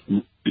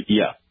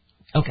 Yeah.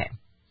 Okay.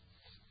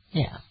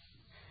 Yeah.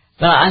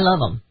 But I love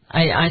them.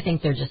 I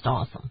think they're just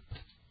awesome.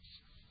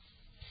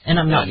 And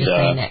I'm not just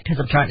saying that because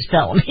I'm trying to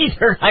sell them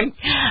either.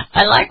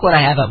 I like what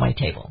I have at my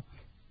table.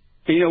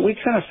 We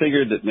kind of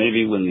figured that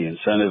maybe when the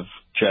incentive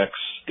checks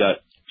got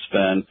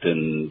spent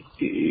and,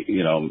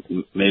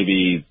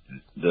 maybe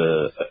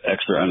the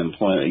extra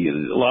unemployment,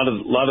 a lot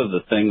of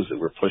the things that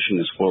were pushing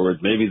us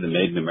forward, maybe the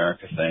Made in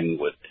America thing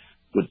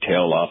would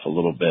tail off a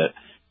little bit.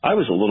 I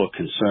was a little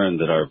concerned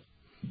that our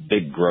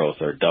big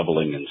growth, our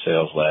doubling in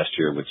sales last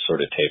year would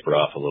sort of taper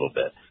off a little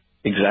bit.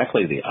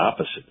 Exactly the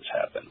opposite has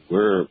happened.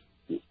 We're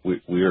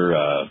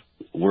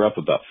up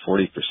about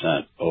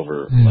 40%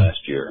 over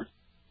last year.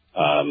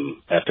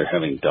 After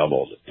having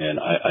doubled. And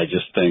I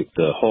just think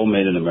the whole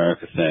Made in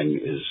America thing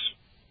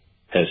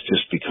has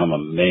just become a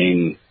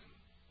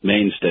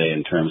mainstay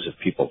in terms of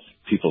people's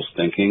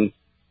thinking.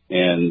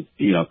 And,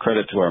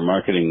 credit to our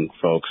marketing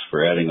folks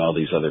for adding all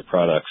these other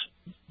products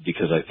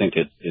because I think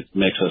it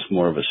makes us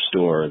more of a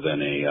store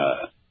than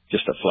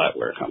just a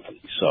flatware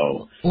company.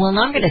 So, well, and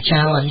I'm going to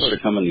challenge. Sort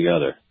of coming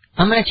together.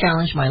 I'm going to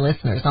challenge my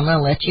listeners. I'm going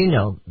to let you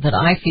know that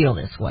I feel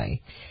this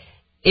way.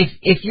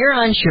 If you're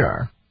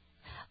unsure,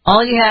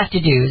 all you have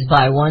to do is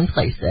buy one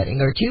place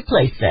setting or two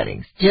place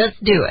settings.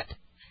 Just do it.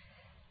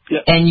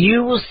 Yep. And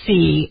you will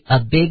see a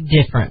big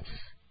difference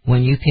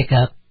when you pick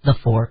up the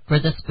fork or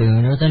the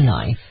spoon or the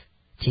knife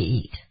to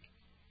eat.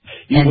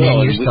 Then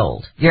you're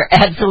sold. You're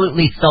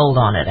absolutely sold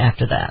on it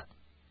after that.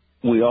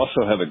 We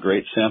also have a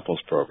great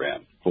samples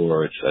program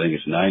I think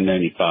it's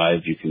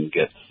 $9.95. You can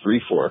get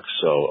 3 forks.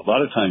 So a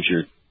lot of times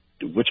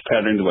which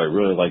pattern do I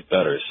really like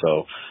better?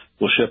 So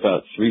we'll ship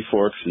out 3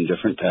 forks in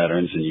different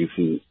patterns, and you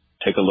can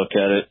take a look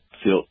at it,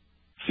 feel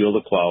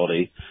the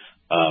quality,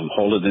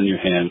 hold it in your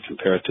hand,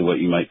 compare it to what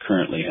you might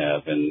currently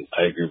have. And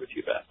I agree with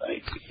you, Beth.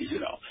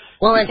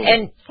 Well,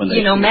 and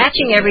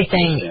matching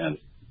everything.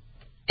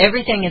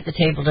 Everything at the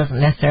table doesn't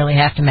necessarily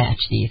have to match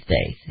these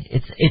days.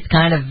 It's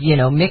kind of,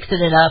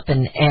 mixing it up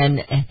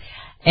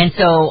and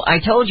so I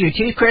told you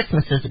 2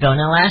 Christmases ago.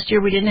 Now last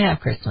year we didn't have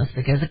Christmas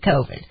because of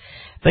COVID.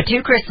 But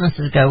 2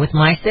 Christmases ago with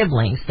my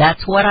siblings,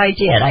 that's what I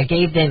did. I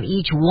gave them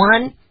each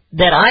one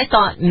that I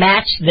thought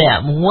matched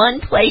them,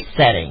 one place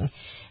setting.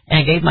 And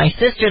I gave my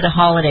sister the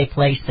holiday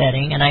place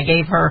setting, and I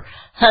gave her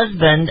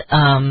husband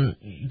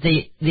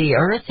the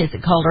Earth. Is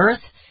it called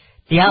Earth?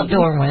 The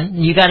outdoor one.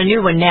 You got a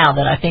new one now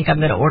that I think I'm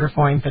going to order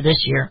for him for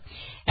this year.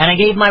 And I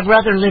gave my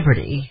brother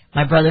Liberty,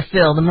 my brother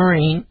Phil, the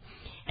Marine,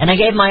 and I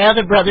gave my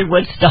other brother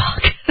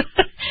Woodstock.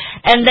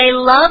 And they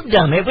loved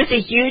them. It was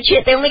a huge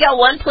hit. They only got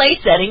one place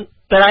setting,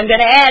 but I'm going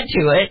to add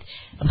to it.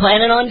 I'm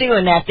planning on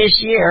doing that this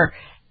year.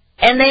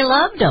 And they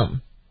loved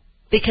them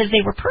because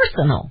they were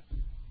personal.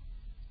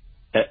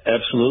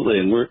 Absolutely.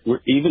 And we're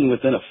even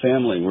within a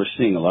family, we're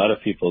seeing a lot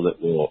of people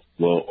that will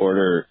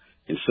order,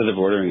 instead of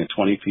ordering a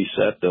 20-piece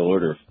set, they'll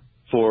order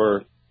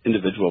 4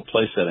 individual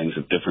place settings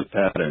of different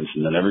patterns,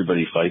 and then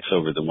everybody fights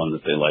over the one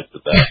that they like the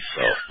best.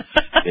 So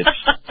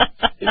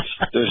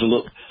there's a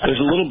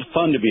little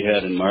fun to be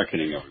had in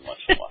marketing every once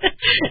in a while.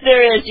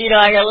 There is.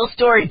 I got a little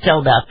story to tell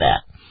about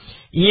that.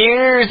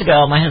 Years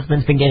ago, my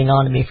husband's been getting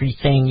on to me for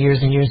saying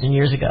years and years and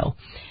years ago.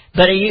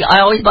 But I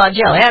always bought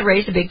jelly. I had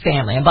raised a big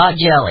family. I bought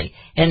jelly,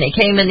 and it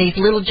came in these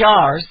little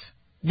jars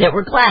that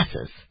were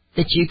glasses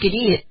that you could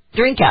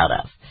drink out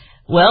of.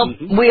 Well,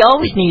 we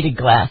always needed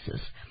glasses.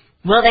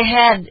 Well, they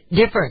had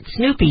different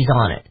Snoopies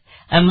on it.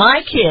 And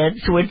my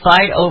kids would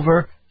fight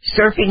over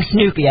Surfing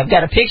Snoopy. I've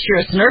got a picture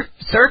of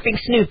Surfing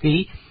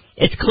Snoopy.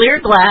 It's clear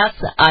glass.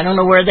 I don't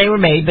know where they were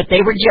made, but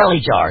they were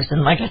jelly jars.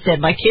 And like I said,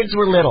 my kids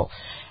were little.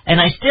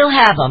 And I still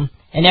have them,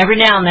 and every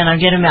now and then I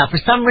get them out. For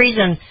some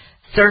reason,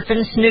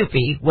 Surfing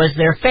Snoopy was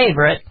their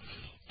favorite,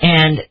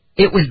 and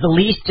it was the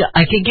least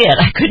I could get.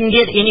 I couldn't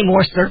get any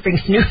more Surfing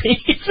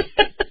Snoopies.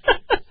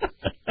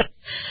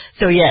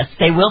 So, yes,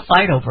 they will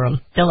fight over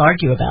them. They'll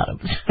argue about them.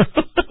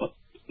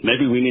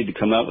 Maybe we need to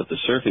come out with the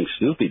Surfing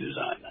Snoopy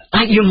design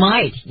then. You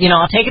might.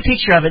 I'll take a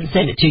picture of it and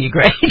send it to you,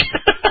 Greg.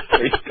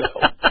 There you go.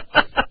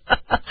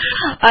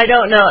 I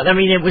don't know. I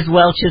mean, it was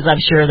Welch's. I'm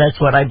sure that's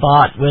what I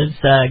bought was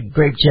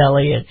grape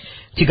jelly and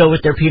to go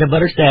with their peanut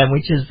butter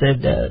sandwiches.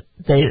 And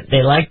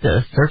they liked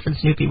the Surfing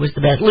Snoopy was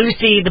the best.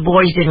 Lucy, the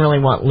boys didn't really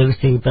want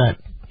Lucy, but,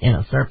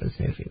 Surfing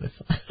Snoopy was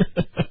fun.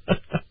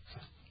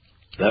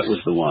 That was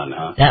the one,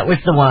 huh? That was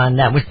the one.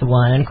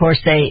 And, of course,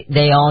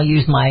 they all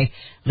use my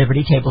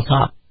Liberty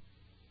Tabletop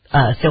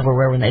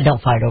silverware when they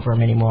don't fight over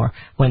them anymore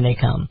when they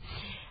come.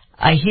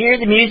 I hear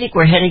the music.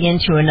 We're heading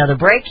into another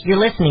break. You're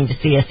listening to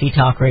CSC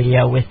Talk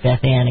Radio with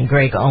Beth Ann and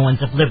Greg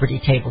Owens of Liberty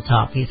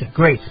Tabletop. He's a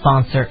great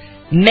sponsor.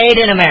 Made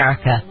in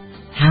America.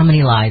 How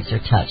many lives are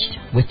touched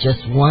with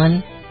just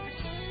one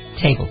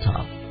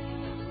tabletop?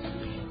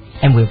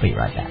 And we'll be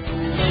right back.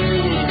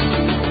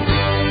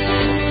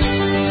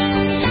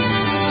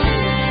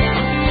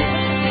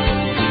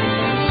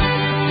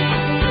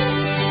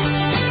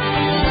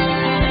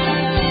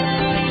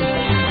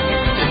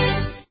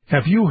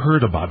 Have you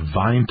heard about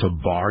Vine to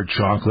Bar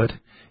chocolate?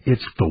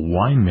 It's the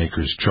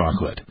winemaker's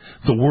chocolate,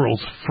 the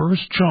world's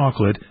first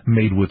chocolate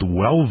made with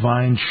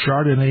well-vined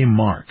Chardonnay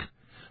marc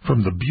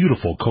from the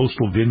beautiful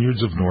coastal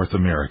vineyards of North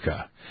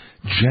America.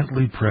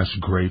 Gently pressed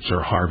grapes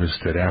are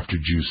harvested after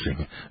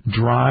juicing,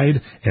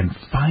 dried and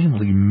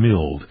finely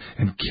milled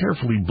and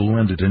carefully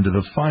blended into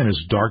the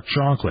finest dark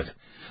chocolate.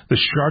 The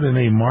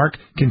Chardonnay marc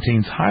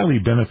contains highly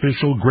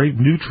beneficial grape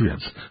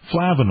nutrients,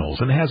 flavanols,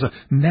 and has a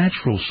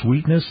natural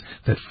sweetness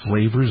that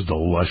flavors the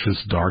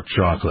luscious dark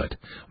chocolate.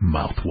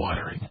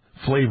 Mouth-watering,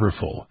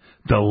 flavorful,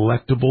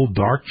 delectable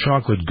dark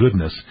chocolate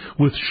goodness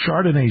with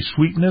Chardonnay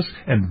sweetness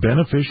and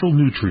beneficial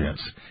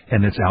nutrients.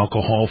 And it's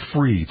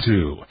alcohol-free,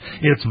 too.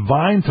 It's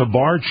Vine to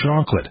Bar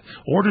chocolate.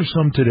 Order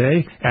some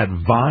today at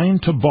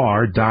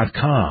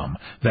vinetobar.com.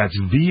 That's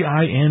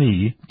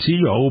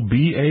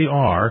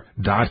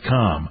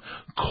VINETOBAR.com.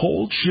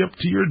 Cold shipped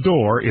to your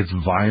door, it's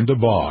Vine to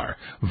Bar.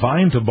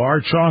 Vine to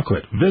Bar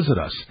chocolate. Visit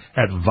us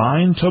at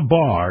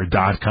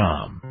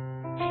vinetobar.com.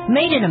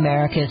 Made in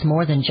America is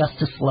more than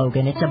just a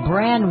slogan. It's a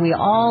brand we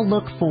all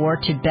look for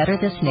to better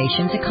this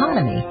nation's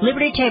economy.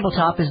 Liberty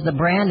Tabletop is the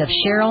brand of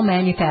Sherrill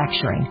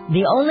Manufacturing,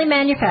 the only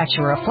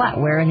manufacturer of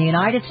flatware in the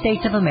United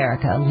States of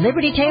America.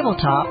 Liberty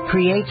Tabletop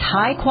creates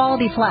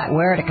high-quality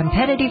flatware at a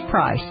competitive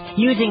price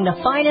using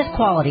the finest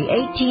quality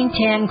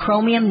 1810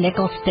 chromium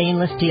nickel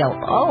stainless steel.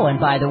 Oh, and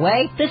by the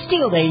way, the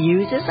steel they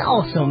use is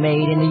also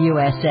made in the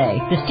USA.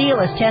 The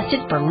steel is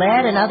tested for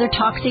lead and other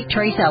toxic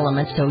trace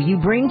elements, so you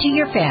bring to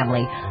your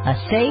family a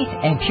safe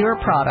and pure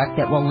product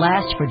that will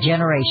last for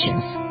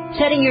generations.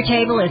 Setting your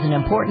table is an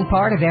important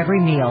part of every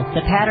meal.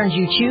 The patterns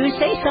you choose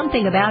say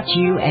something about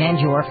you and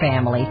your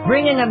family.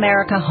 Bringing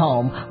America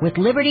home with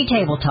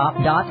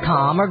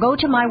LibertyTabletop.com, or go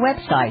to my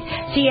website,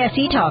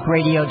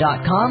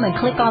 CSETalkRadio.com, and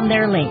click on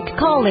their link.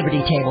 Call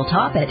Liberty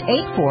Tabletop at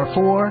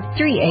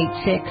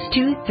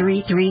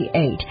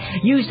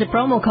 844-386-2338. Use the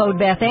promo code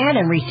Beth Ann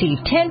and receive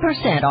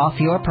 10% off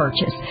your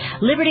purchase.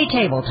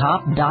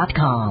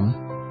 LibertyTabletop.com.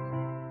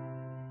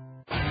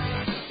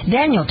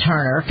 Daniel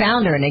Turner,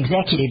 founder and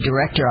executive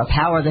director of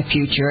Power the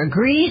Future,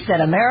 agrees that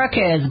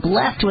America is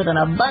blessed with an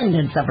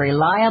abundance of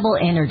reliable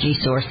energy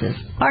sources.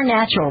 Our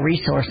natural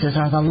resources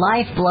are the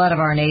lifeblood of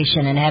our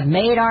nation and have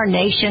made our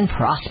nation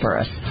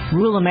prosperous.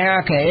 Rural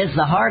America is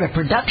the heart of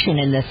production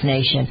in this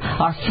nation.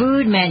 Our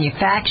food,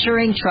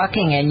 manufacturing,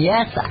 trucking, and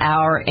yes,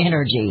 our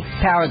energy.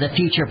 Power the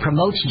Future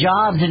promotes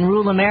jobs in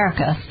rural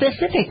America,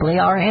 specifically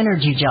our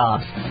energy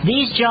jobs.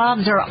 These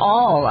jobs are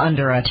all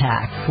under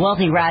attack.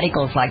 Wealthy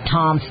radicals like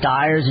Tom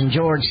Steyer and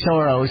George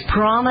Soros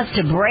promise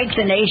to break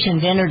the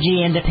nation's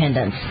energy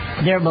independence.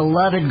 Their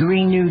beloved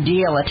Green New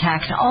Deal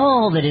attacks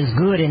all that is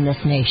good in this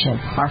nation.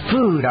 Our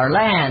food, our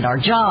land, our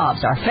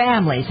jobs, our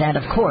families, and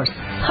of course,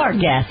 our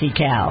gassy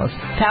cows.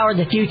 Power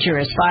the Future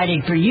is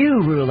fighting for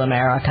you, rural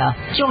America.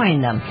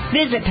 Join them.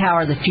 Visit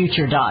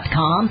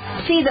PowerTheFuture.com.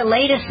 See the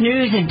latest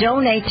news and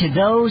donate to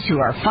those who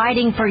are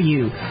fighting for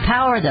you.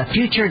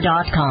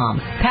 PowerTheFuture.com.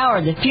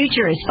 Power the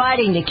Future is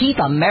fighting to keep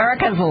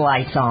America's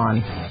lights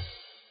on.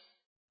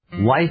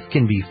 Life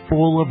can be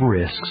full of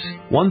risks.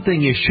 One thing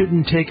you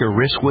shouldn't take a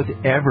risk with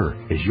ever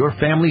is your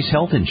family's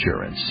health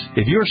insurance.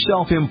 If you're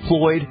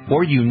self-employed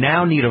or you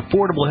now need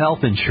affordable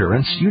health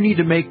insurance, you need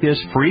to make this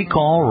free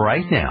call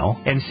right now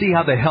and see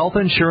how the Health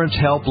Insurance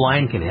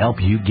Helpline can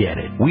help you get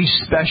it. We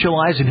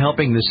specialize in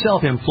helping the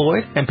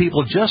self-employed and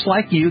people just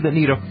like you that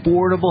need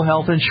affordable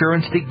health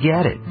insurance to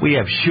get it. We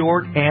have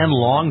short and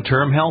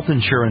long-term health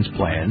insurance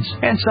plans,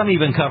 and some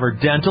even cover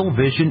dental,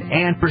 vision,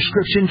 and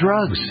prescription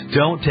drugs.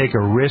 Don't take a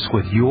risk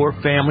with your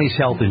family's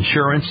health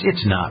insurance.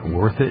 It's not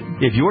worth it.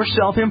 If you're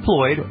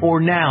self-employed or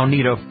now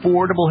need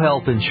affordable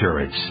health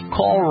insurance,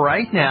 call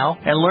right now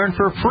and learn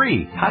for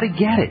free how to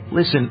get it.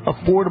 Listen,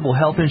 affordable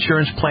health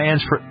insurance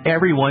plans for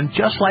everyone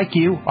just like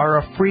you are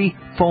a free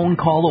phone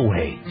call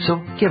away. So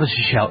give us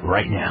a shout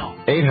right now.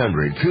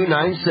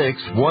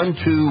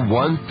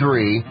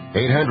 800-296-1213.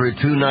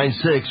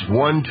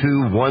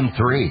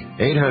 800-296-1213.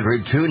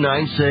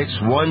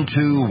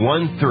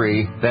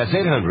 800-296-1213. That's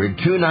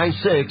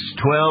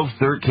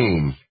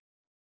 800-296-1213.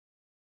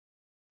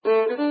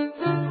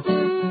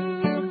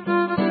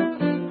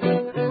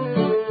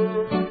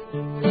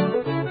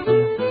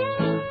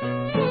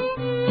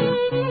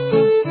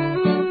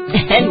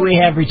 And we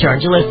have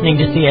returned. You're listening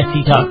to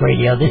CSC Talk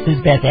Radio. This is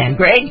Beth Ann.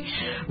 Greg,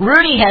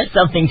 Rudy has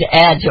something to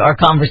add to our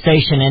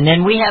conversation, and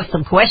then we have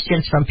some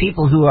questions from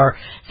people who are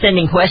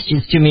sending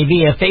questions to me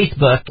via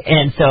Facebook.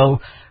 And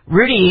so,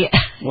 Rudy,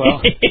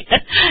 well,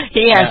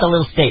 he has a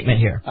little statement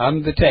here.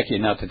 I'm the techie,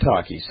 not the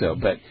talkie.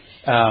 But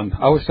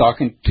I was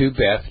talking to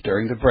Beth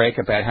during the break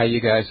about how you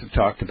guys have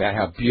talked about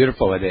how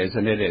beautiful it is,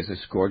 and it is.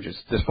 It's gorgeous.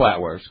 This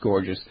flatware is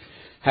gorgeous.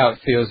 How it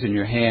feels in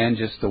your hand,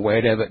 just the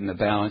weight of it and the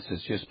balance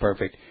is just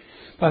perfect.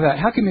 I thought,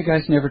 how come you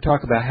guys never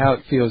talk about how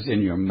it feels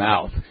in your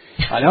mouth?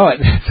 I know it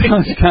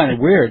sounds kind of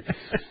weird,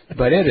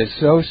 but it is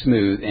so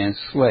smooth and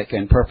slick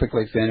and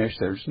perfectly finished.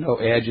 There's no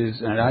edges,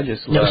 and I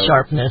just love... No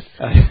sharpness.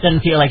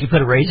 Doesn't feel like you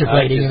put a razor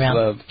blade in your mouth.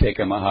 I just love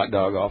taking my hot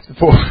dog off the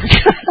fork.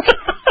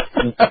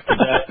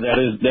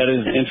 That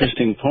is an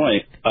interesting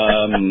point,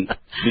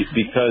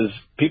 because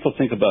people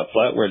think about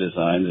flatware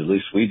designs, at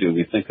least we do.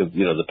 We think of,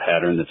 the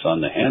pattern that's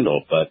on the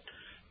handle, but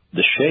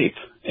the shape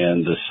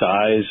and the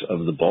size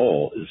of the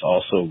bowl is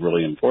also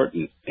really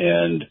important,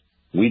 and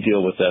we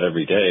deal with that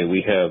every day.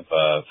 We have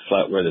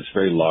flatware that's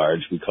very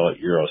large. We call it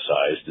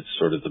Euro-sized. It's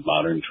sort of the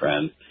modern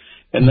trend.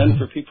 And then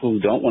for people who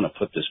don't want to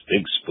put this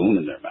big spoon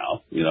in their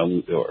mouth,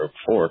 or a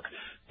fork,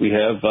 we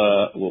have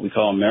what we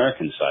call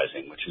American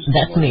sizing, which is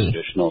more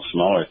traditional,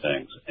 smaller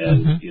things.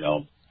 And,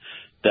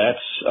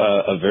 that's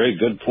a very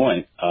good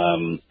point.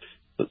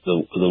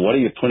 The what are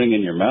you putting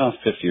in your mouth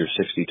 50 or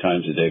 60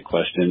 times a day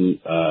question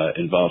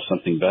involves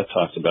something Beth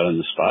talked about in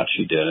the spot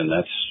she did, and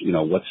that's,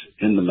 what's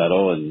in the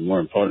metal and, more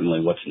importantly,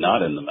 what's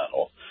not in the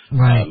metal,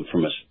 right,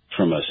 from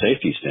a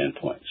safety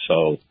standpoint.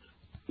 So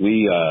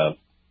we're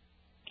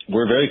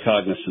very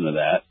cognizant of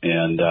that,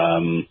 and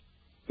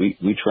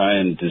we try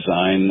and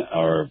design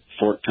our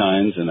fork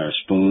tines and our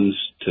spoons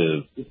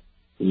to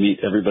meet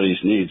everybody's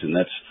needs, and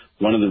that's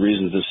one of the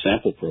reasons this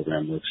sample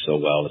program works so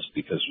well, is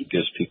because it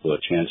gives people a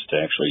chance to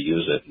actually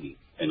use it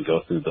and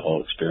go through the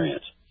whole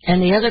experience.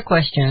 And the other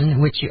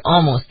question, which you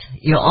almost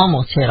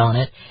hit on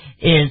it,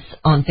 is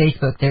on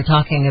Facebook. They're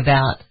talking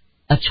about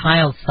a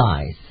child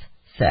size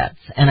sets,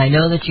 and I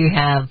know that you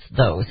have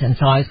those, and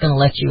so I was going to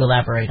let you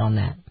elaborate on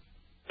that.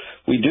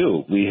 We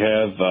do. We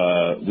have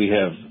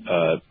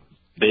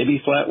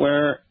baby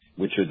flatware,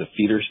 which are the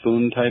feeder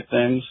spoon type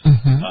things,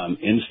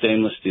 in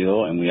stainless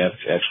steel, and we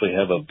actually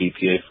have a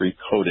BPA-free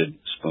coated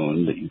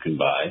spoon that you can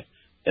buy.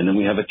 And then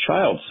we have a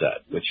child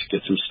set, which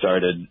gets them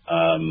started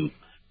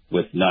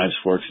with knives,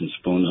 forks, and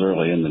spoons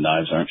early, and the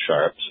knives aren't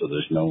sharp, so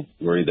there's no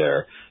worry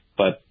there.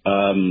 But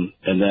and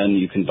then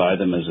you can buy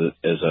them as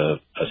a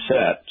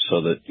set,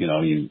 so that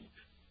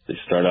they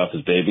start off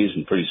as babies,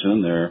 and pretty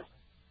soon they're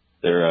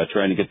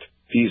trying to get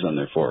peas on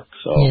their fork.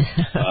 So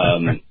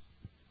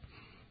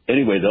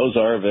anyway, those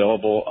are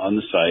available on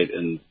the site,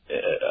 and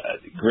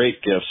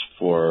great gifts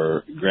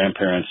for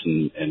grandparents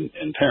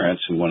and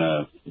parents who want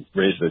to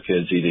raise their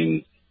kids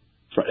eating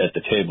at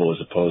the table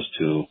as opposed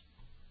to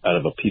out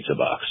of a pizza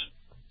box.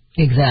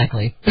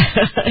 Exactly.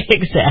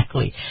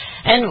 Exactly.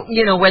 And,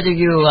 whether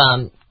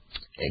you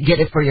get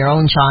it for your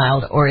own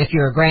child or if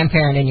you're a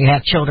grandparent and you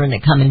have children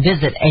that come and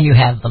visit and you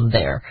have them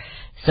there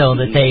so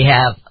that they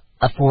have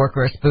a fork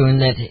or a spoon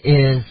that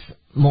is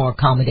more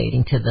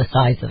accommodating to the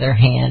size of their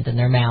hand and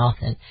their mouth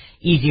and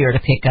easier to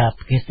pick up,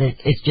 because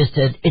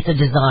it's a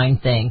design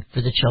thing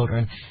for the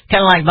children.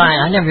 Kind of like mine.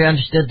 I never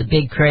understood the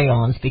big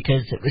crayons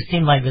because it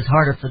seemed like it was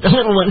harder for the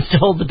little ones to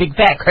hold the big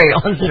fat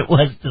crayons than it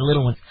was the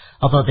little ones,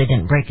 although they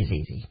didn't break as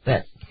easy.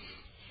 But,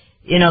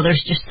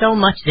 there's just so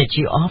much that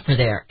you offer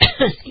there.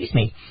 Excuse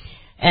me.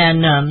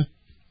 And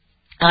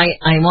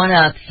I want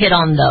to hit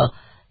on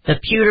the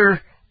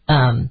pewter,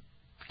 I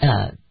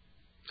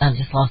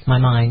just lost my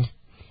mind.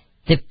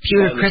 The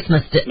pewter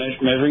Christmas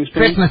measuring spoons?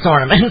 Christmas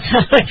ornaments.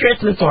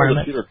 Christmas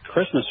ornaments. The pewter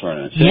Christmas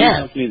ornaments. Same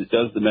company that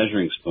does the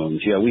measuring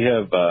spoons. Yeah, we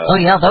have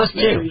those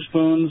measuring too.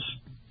 spoons,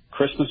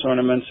 Christmas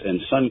ornaments, and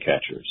sun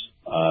catchers.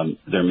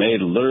 They're made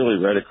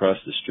literally right across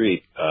the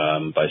street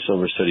by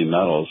Silver City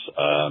Metals,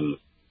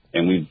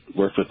 and we've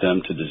worked with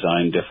them to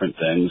design different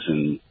things,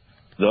 and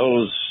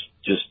those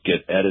just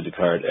get added to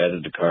cart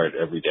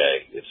every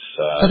day.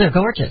 They're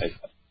gorgeous.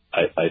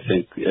 I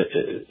think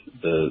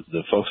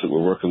the folks that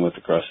we're working with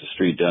across the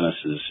street, Dennis,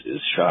 is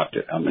shocked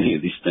at how many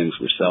of these things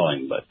we're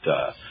selling. But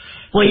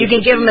well, you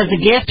can give them as a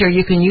gift, or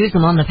you can use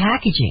them on the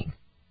packaging.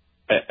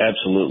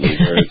 Absolutely,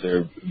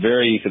 they're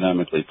very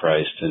economically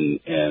priced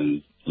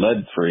and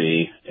lead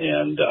free,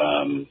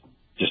 and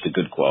just a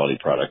good quality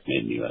product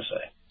made in the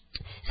USA.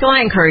 So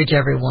I encourage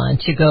everyone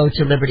to go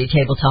to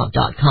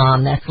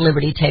LibertyTabletop.com. That's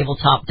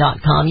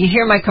LibertyTabletop.com. You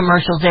hear my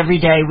commercials every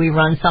day. We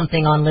run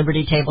something on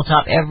Liberty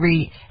Tabletop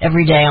every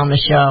day on the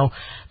show.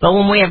 But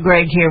when we have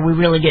Greg here, we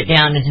really get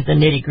down into the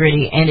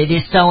nitty-gritty, and it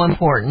is so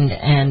important.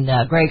 And,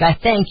 Greg, I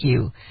thank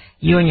you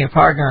and your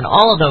partner and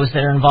all of those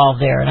that are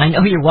involved there. And I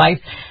know your wife,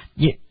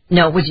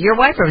 was it your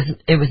wife or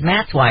it was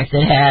Matt's wife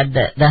that had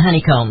the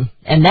honeycomb?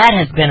 And that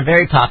has been a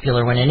very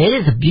popular one, and it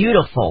is a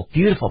beautiful,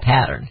 beautiful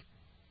pattern.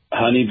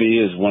 Honeybee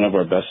is one of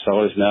our best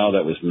sellers now.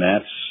 That was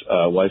Matt's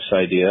wife's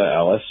idea,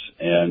 Alice,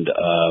 and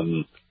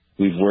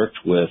we've worked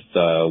with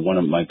one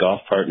of my golf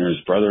partner's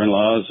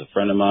brother-in-laws, a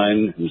friend of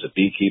mine who's a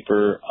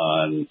beekeeper,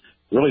 on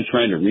really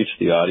trying to reach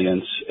the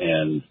audience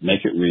and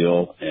make it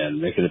real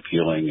and make it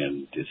appealing.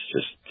 And it's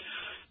just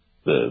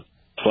the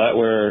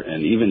flatware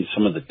and even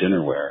some of the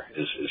dinnerware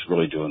is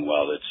really doing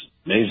well. It's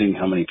amazing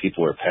how many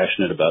people are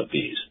passionate about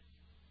bees.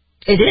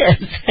 It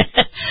is.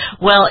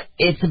 Well,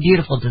 it's a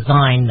beautiful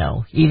design,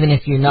 though. Even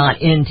if you're not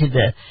into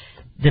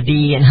the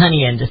bee and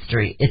honey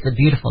industry, it's a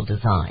beautiful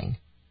design.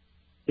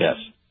 Yes.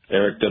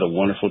 Eric did a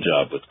wonderful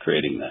job with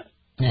creating that.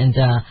 And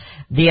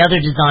the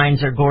other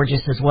designs are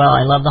gorgeous as well.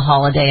 I love the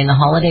holiday, and the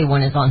holiday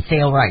one is on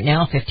sale right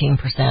now,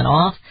 15%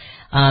 off.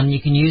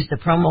 You can use the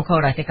promo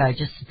code. I think I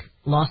just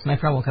lost my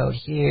promo code.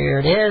 Here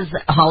it is,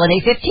 Holiday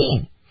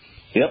 15.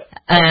 Yep.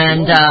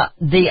 And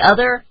the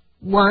other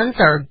ones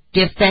are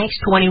Give Thanks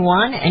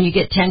 21, and you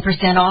get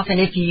 10% off. And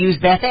if you use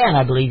Beth Ann,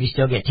 I believe you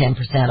still get 10%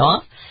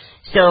 off.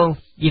 So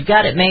you've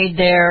got it made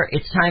there.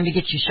 It's time to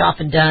get your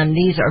shopping done.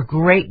 These are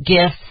great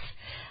gifts.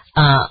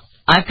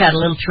 I've got a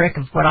little trick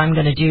of what I'm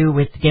going to do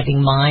with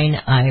giving mine.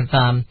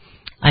 I'm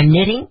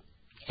knitting,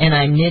 and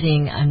I'm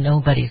knitting.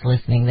 Nobody's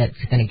listening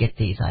that's going to get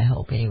these, I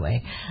hope,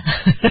 anyway.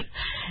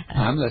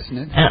 I'm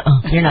listening.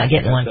 You're not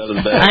getting one.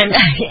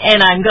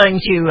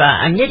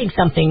 I'm knitting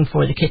something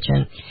for the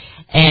kitchen.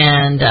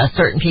 And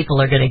certain people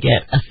are going to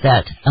get a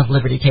set of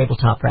Liberty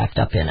Tabletop wrapped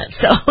up in it.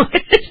 So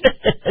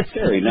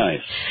very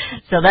nice.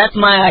 So that's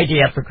my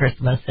idea for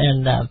Christmas,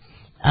 and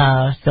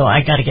so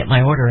I got to get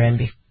my order in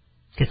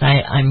because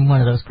I'm one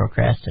of those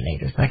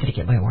procrastinators. I got to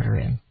get my order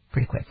in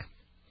pretty quick.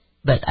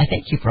 But I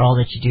thank you for all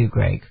that you do,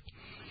 Greg.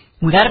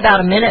 We got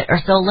about a minute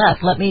or so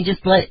left. Let me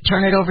just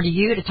turn it over to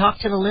you to talk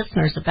to the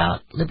listeners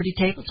about Liberty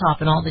Tabletop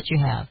and all that you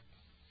have.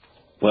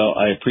 Well,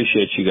 I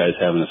appreciate you guys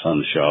having us on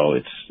the show.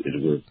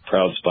 We're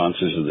proud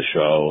sponsors of the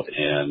show,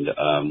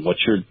 and what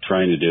you're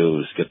trying to do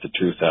is get the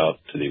truth out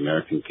to the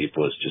American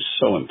people is just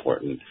so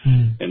important.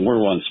 And we're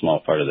one small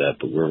part of that,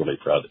 but we're really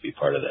proud to be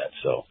part of that.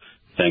 So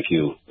thank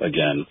you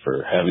again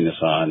for having us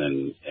on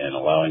and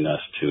allowing us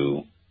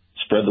to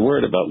spread the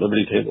word about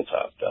Liberty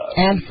Tabletop.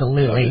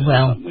 Absolutely.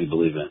 Well, we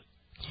believe in.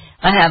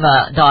 I have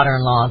a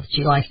daughter-in-law that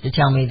she likes to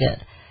tell me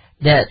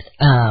that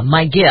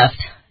my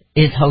gift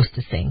is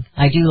hostessing.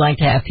 I do like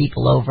to have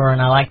people over, and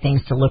I like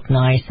things to look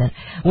nice, and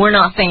we're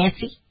not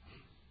fancy,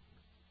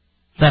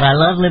 but I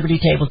love Liberty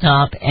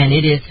Tabletop, and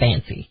it is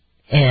fancy,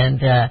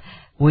 and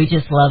we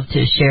just love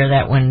to share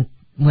that when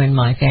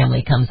my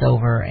family comes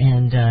over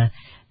and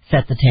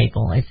set the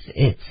table.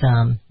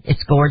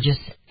 It's gorgeous,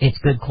 it's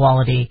good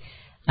quality.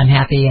 I'm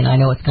happy, and I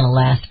know it's going to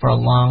last for a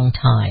long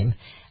time,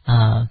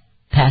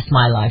 past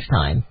my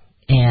lifetime.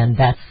 And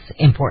that's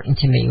important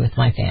to me with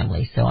my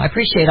family. So I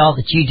appreciate all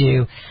that you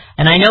do.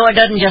 And I know it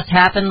doesn't just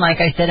happen,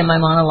 like I said in my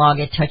monologue,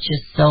 it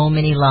touches so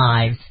many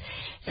lives.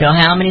 So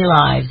how many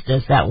lives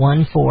does that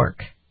one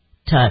fork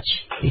touch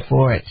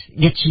before it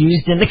gets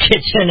used in the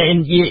kitchen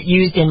and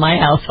used in my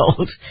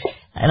household?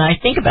 And I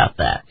think about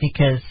that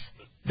because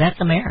that's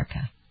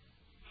America.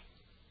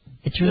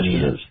 It truly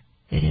is.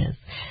 It is.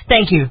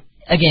 Thank you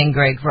again,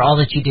 Greg, for all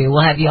that you do.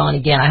 We'll have you on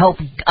again. I hope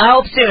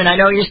soon. I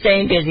know you're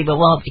staying busy, but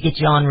we'll hope to get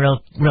you on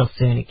real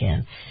soon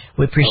again.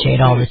 We appreciate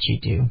all that you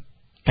do.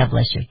 God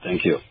bless you.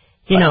 Thank you.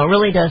 You know, it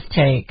really does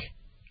take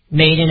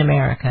Made in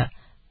America.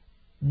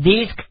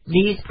 These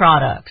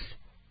products,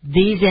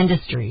 these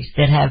industries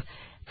that have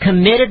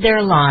committed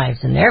their lives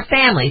and their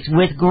families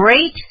with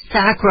great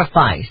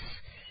sacrifice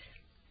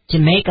to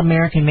make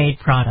American-made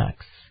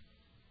products.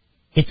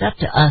 It's up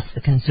to us,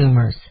 the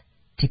consumers,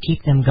 to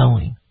keep them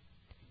going.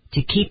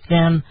 To keep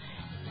them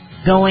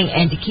going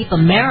and to keep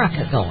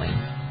America going.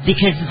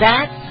 Because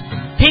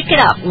pick it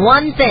up,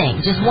 one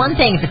thing, just one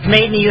thing, if it's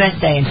made in the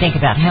USA, and think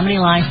about how many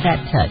lives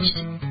that touched.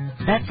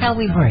 That's how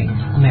we bring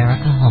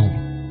America home.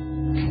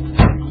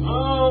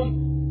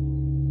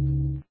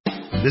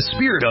 The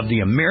spirit of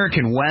the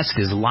American West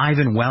is live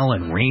and well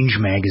in Range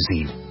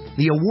Magazine,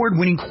 the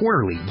award-winning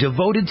quarterly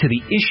devoted to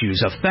the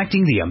issues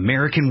affecting the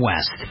American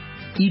West.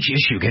 Each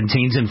issue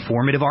contains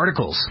informative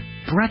articles,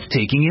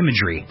 breathtaking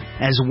imagery,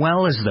 as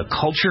well as the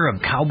culture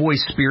of cowboy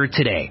spirit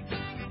today,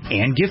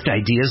 and gift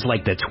ideas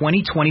like the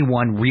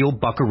 2021 Real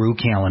Buckaroo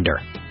calendar.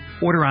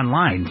 Order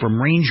online from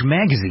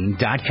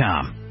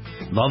rangemagazine.com.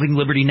 Loving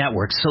Liberty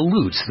Network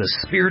salutes the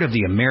spirit of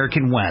the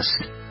American West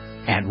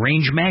at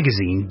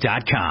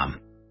rangemagazine.com.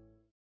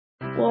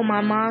 Well, my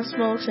mom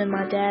smokes and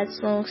my dad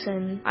smokes,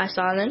 and I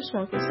saw them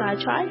smoking, so I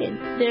tried it.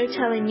 They're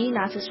telling me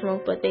not to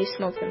smoke, but they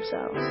smoke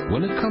themselves.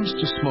 When it comes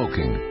to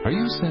smoking, are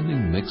you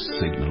sending mixed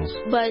signals?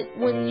 But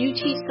when you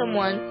teach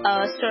someone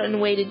a certain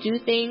way to do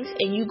things,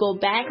 and you go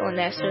back on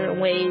that certain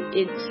way,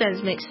 it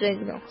sends mixed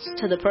signals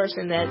to the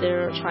person that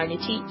they're trying to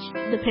teach.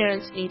 The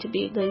parents need to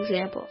be the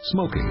example.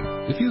 Smoking.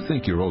 If you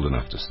think you're old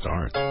enough to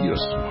start,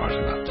 you're smart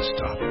enough to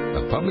stop.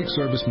 A public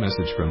service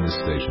message from this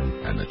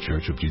station and the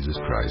Church of Jesus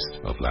Christ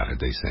of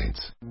Latter-day Saints.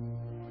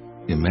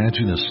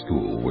 Imagine a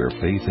school where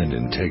faith and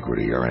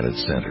integrity are at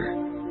its center,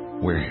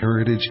 where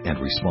heritage and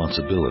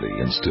responsibility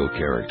instill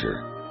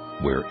character,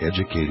 where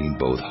educating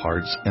both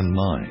hearts and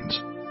minds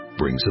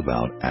brings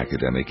about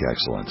academic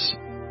excellence.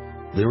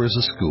 There is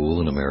a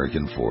school in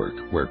American Fork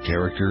where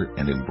character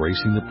and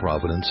embracing the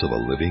providence of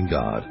a living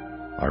God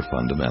are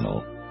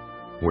fundamental,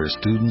 where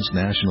students'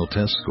 national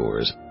test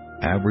scores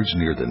average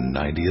near the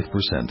 90th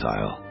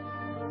percentile.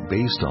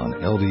 Based on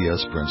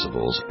LDS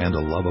principles and a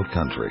love of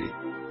country,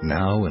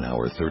 now in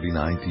our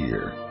 39th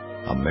year,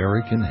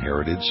 American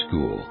Heritage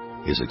School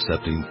is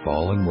accepting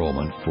fall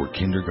enrollment for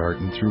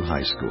kindergarten through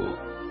high school.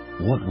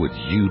 What would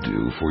you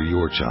do for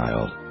your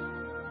child?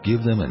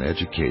 Give them an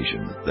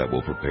education that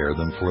will prepare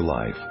them for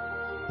life.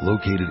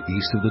 Located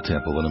east of the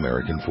Temple in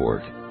American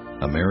Fork,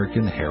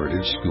 American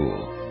Heritage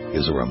School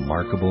is a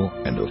remarkable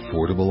and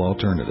affordable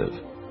alternative.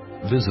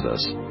 Visit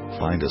us,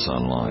 find us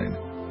online,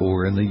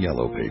 or in the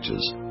Yellow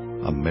Pages.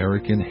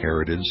 American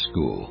Heritage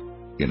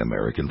School in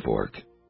American Fork.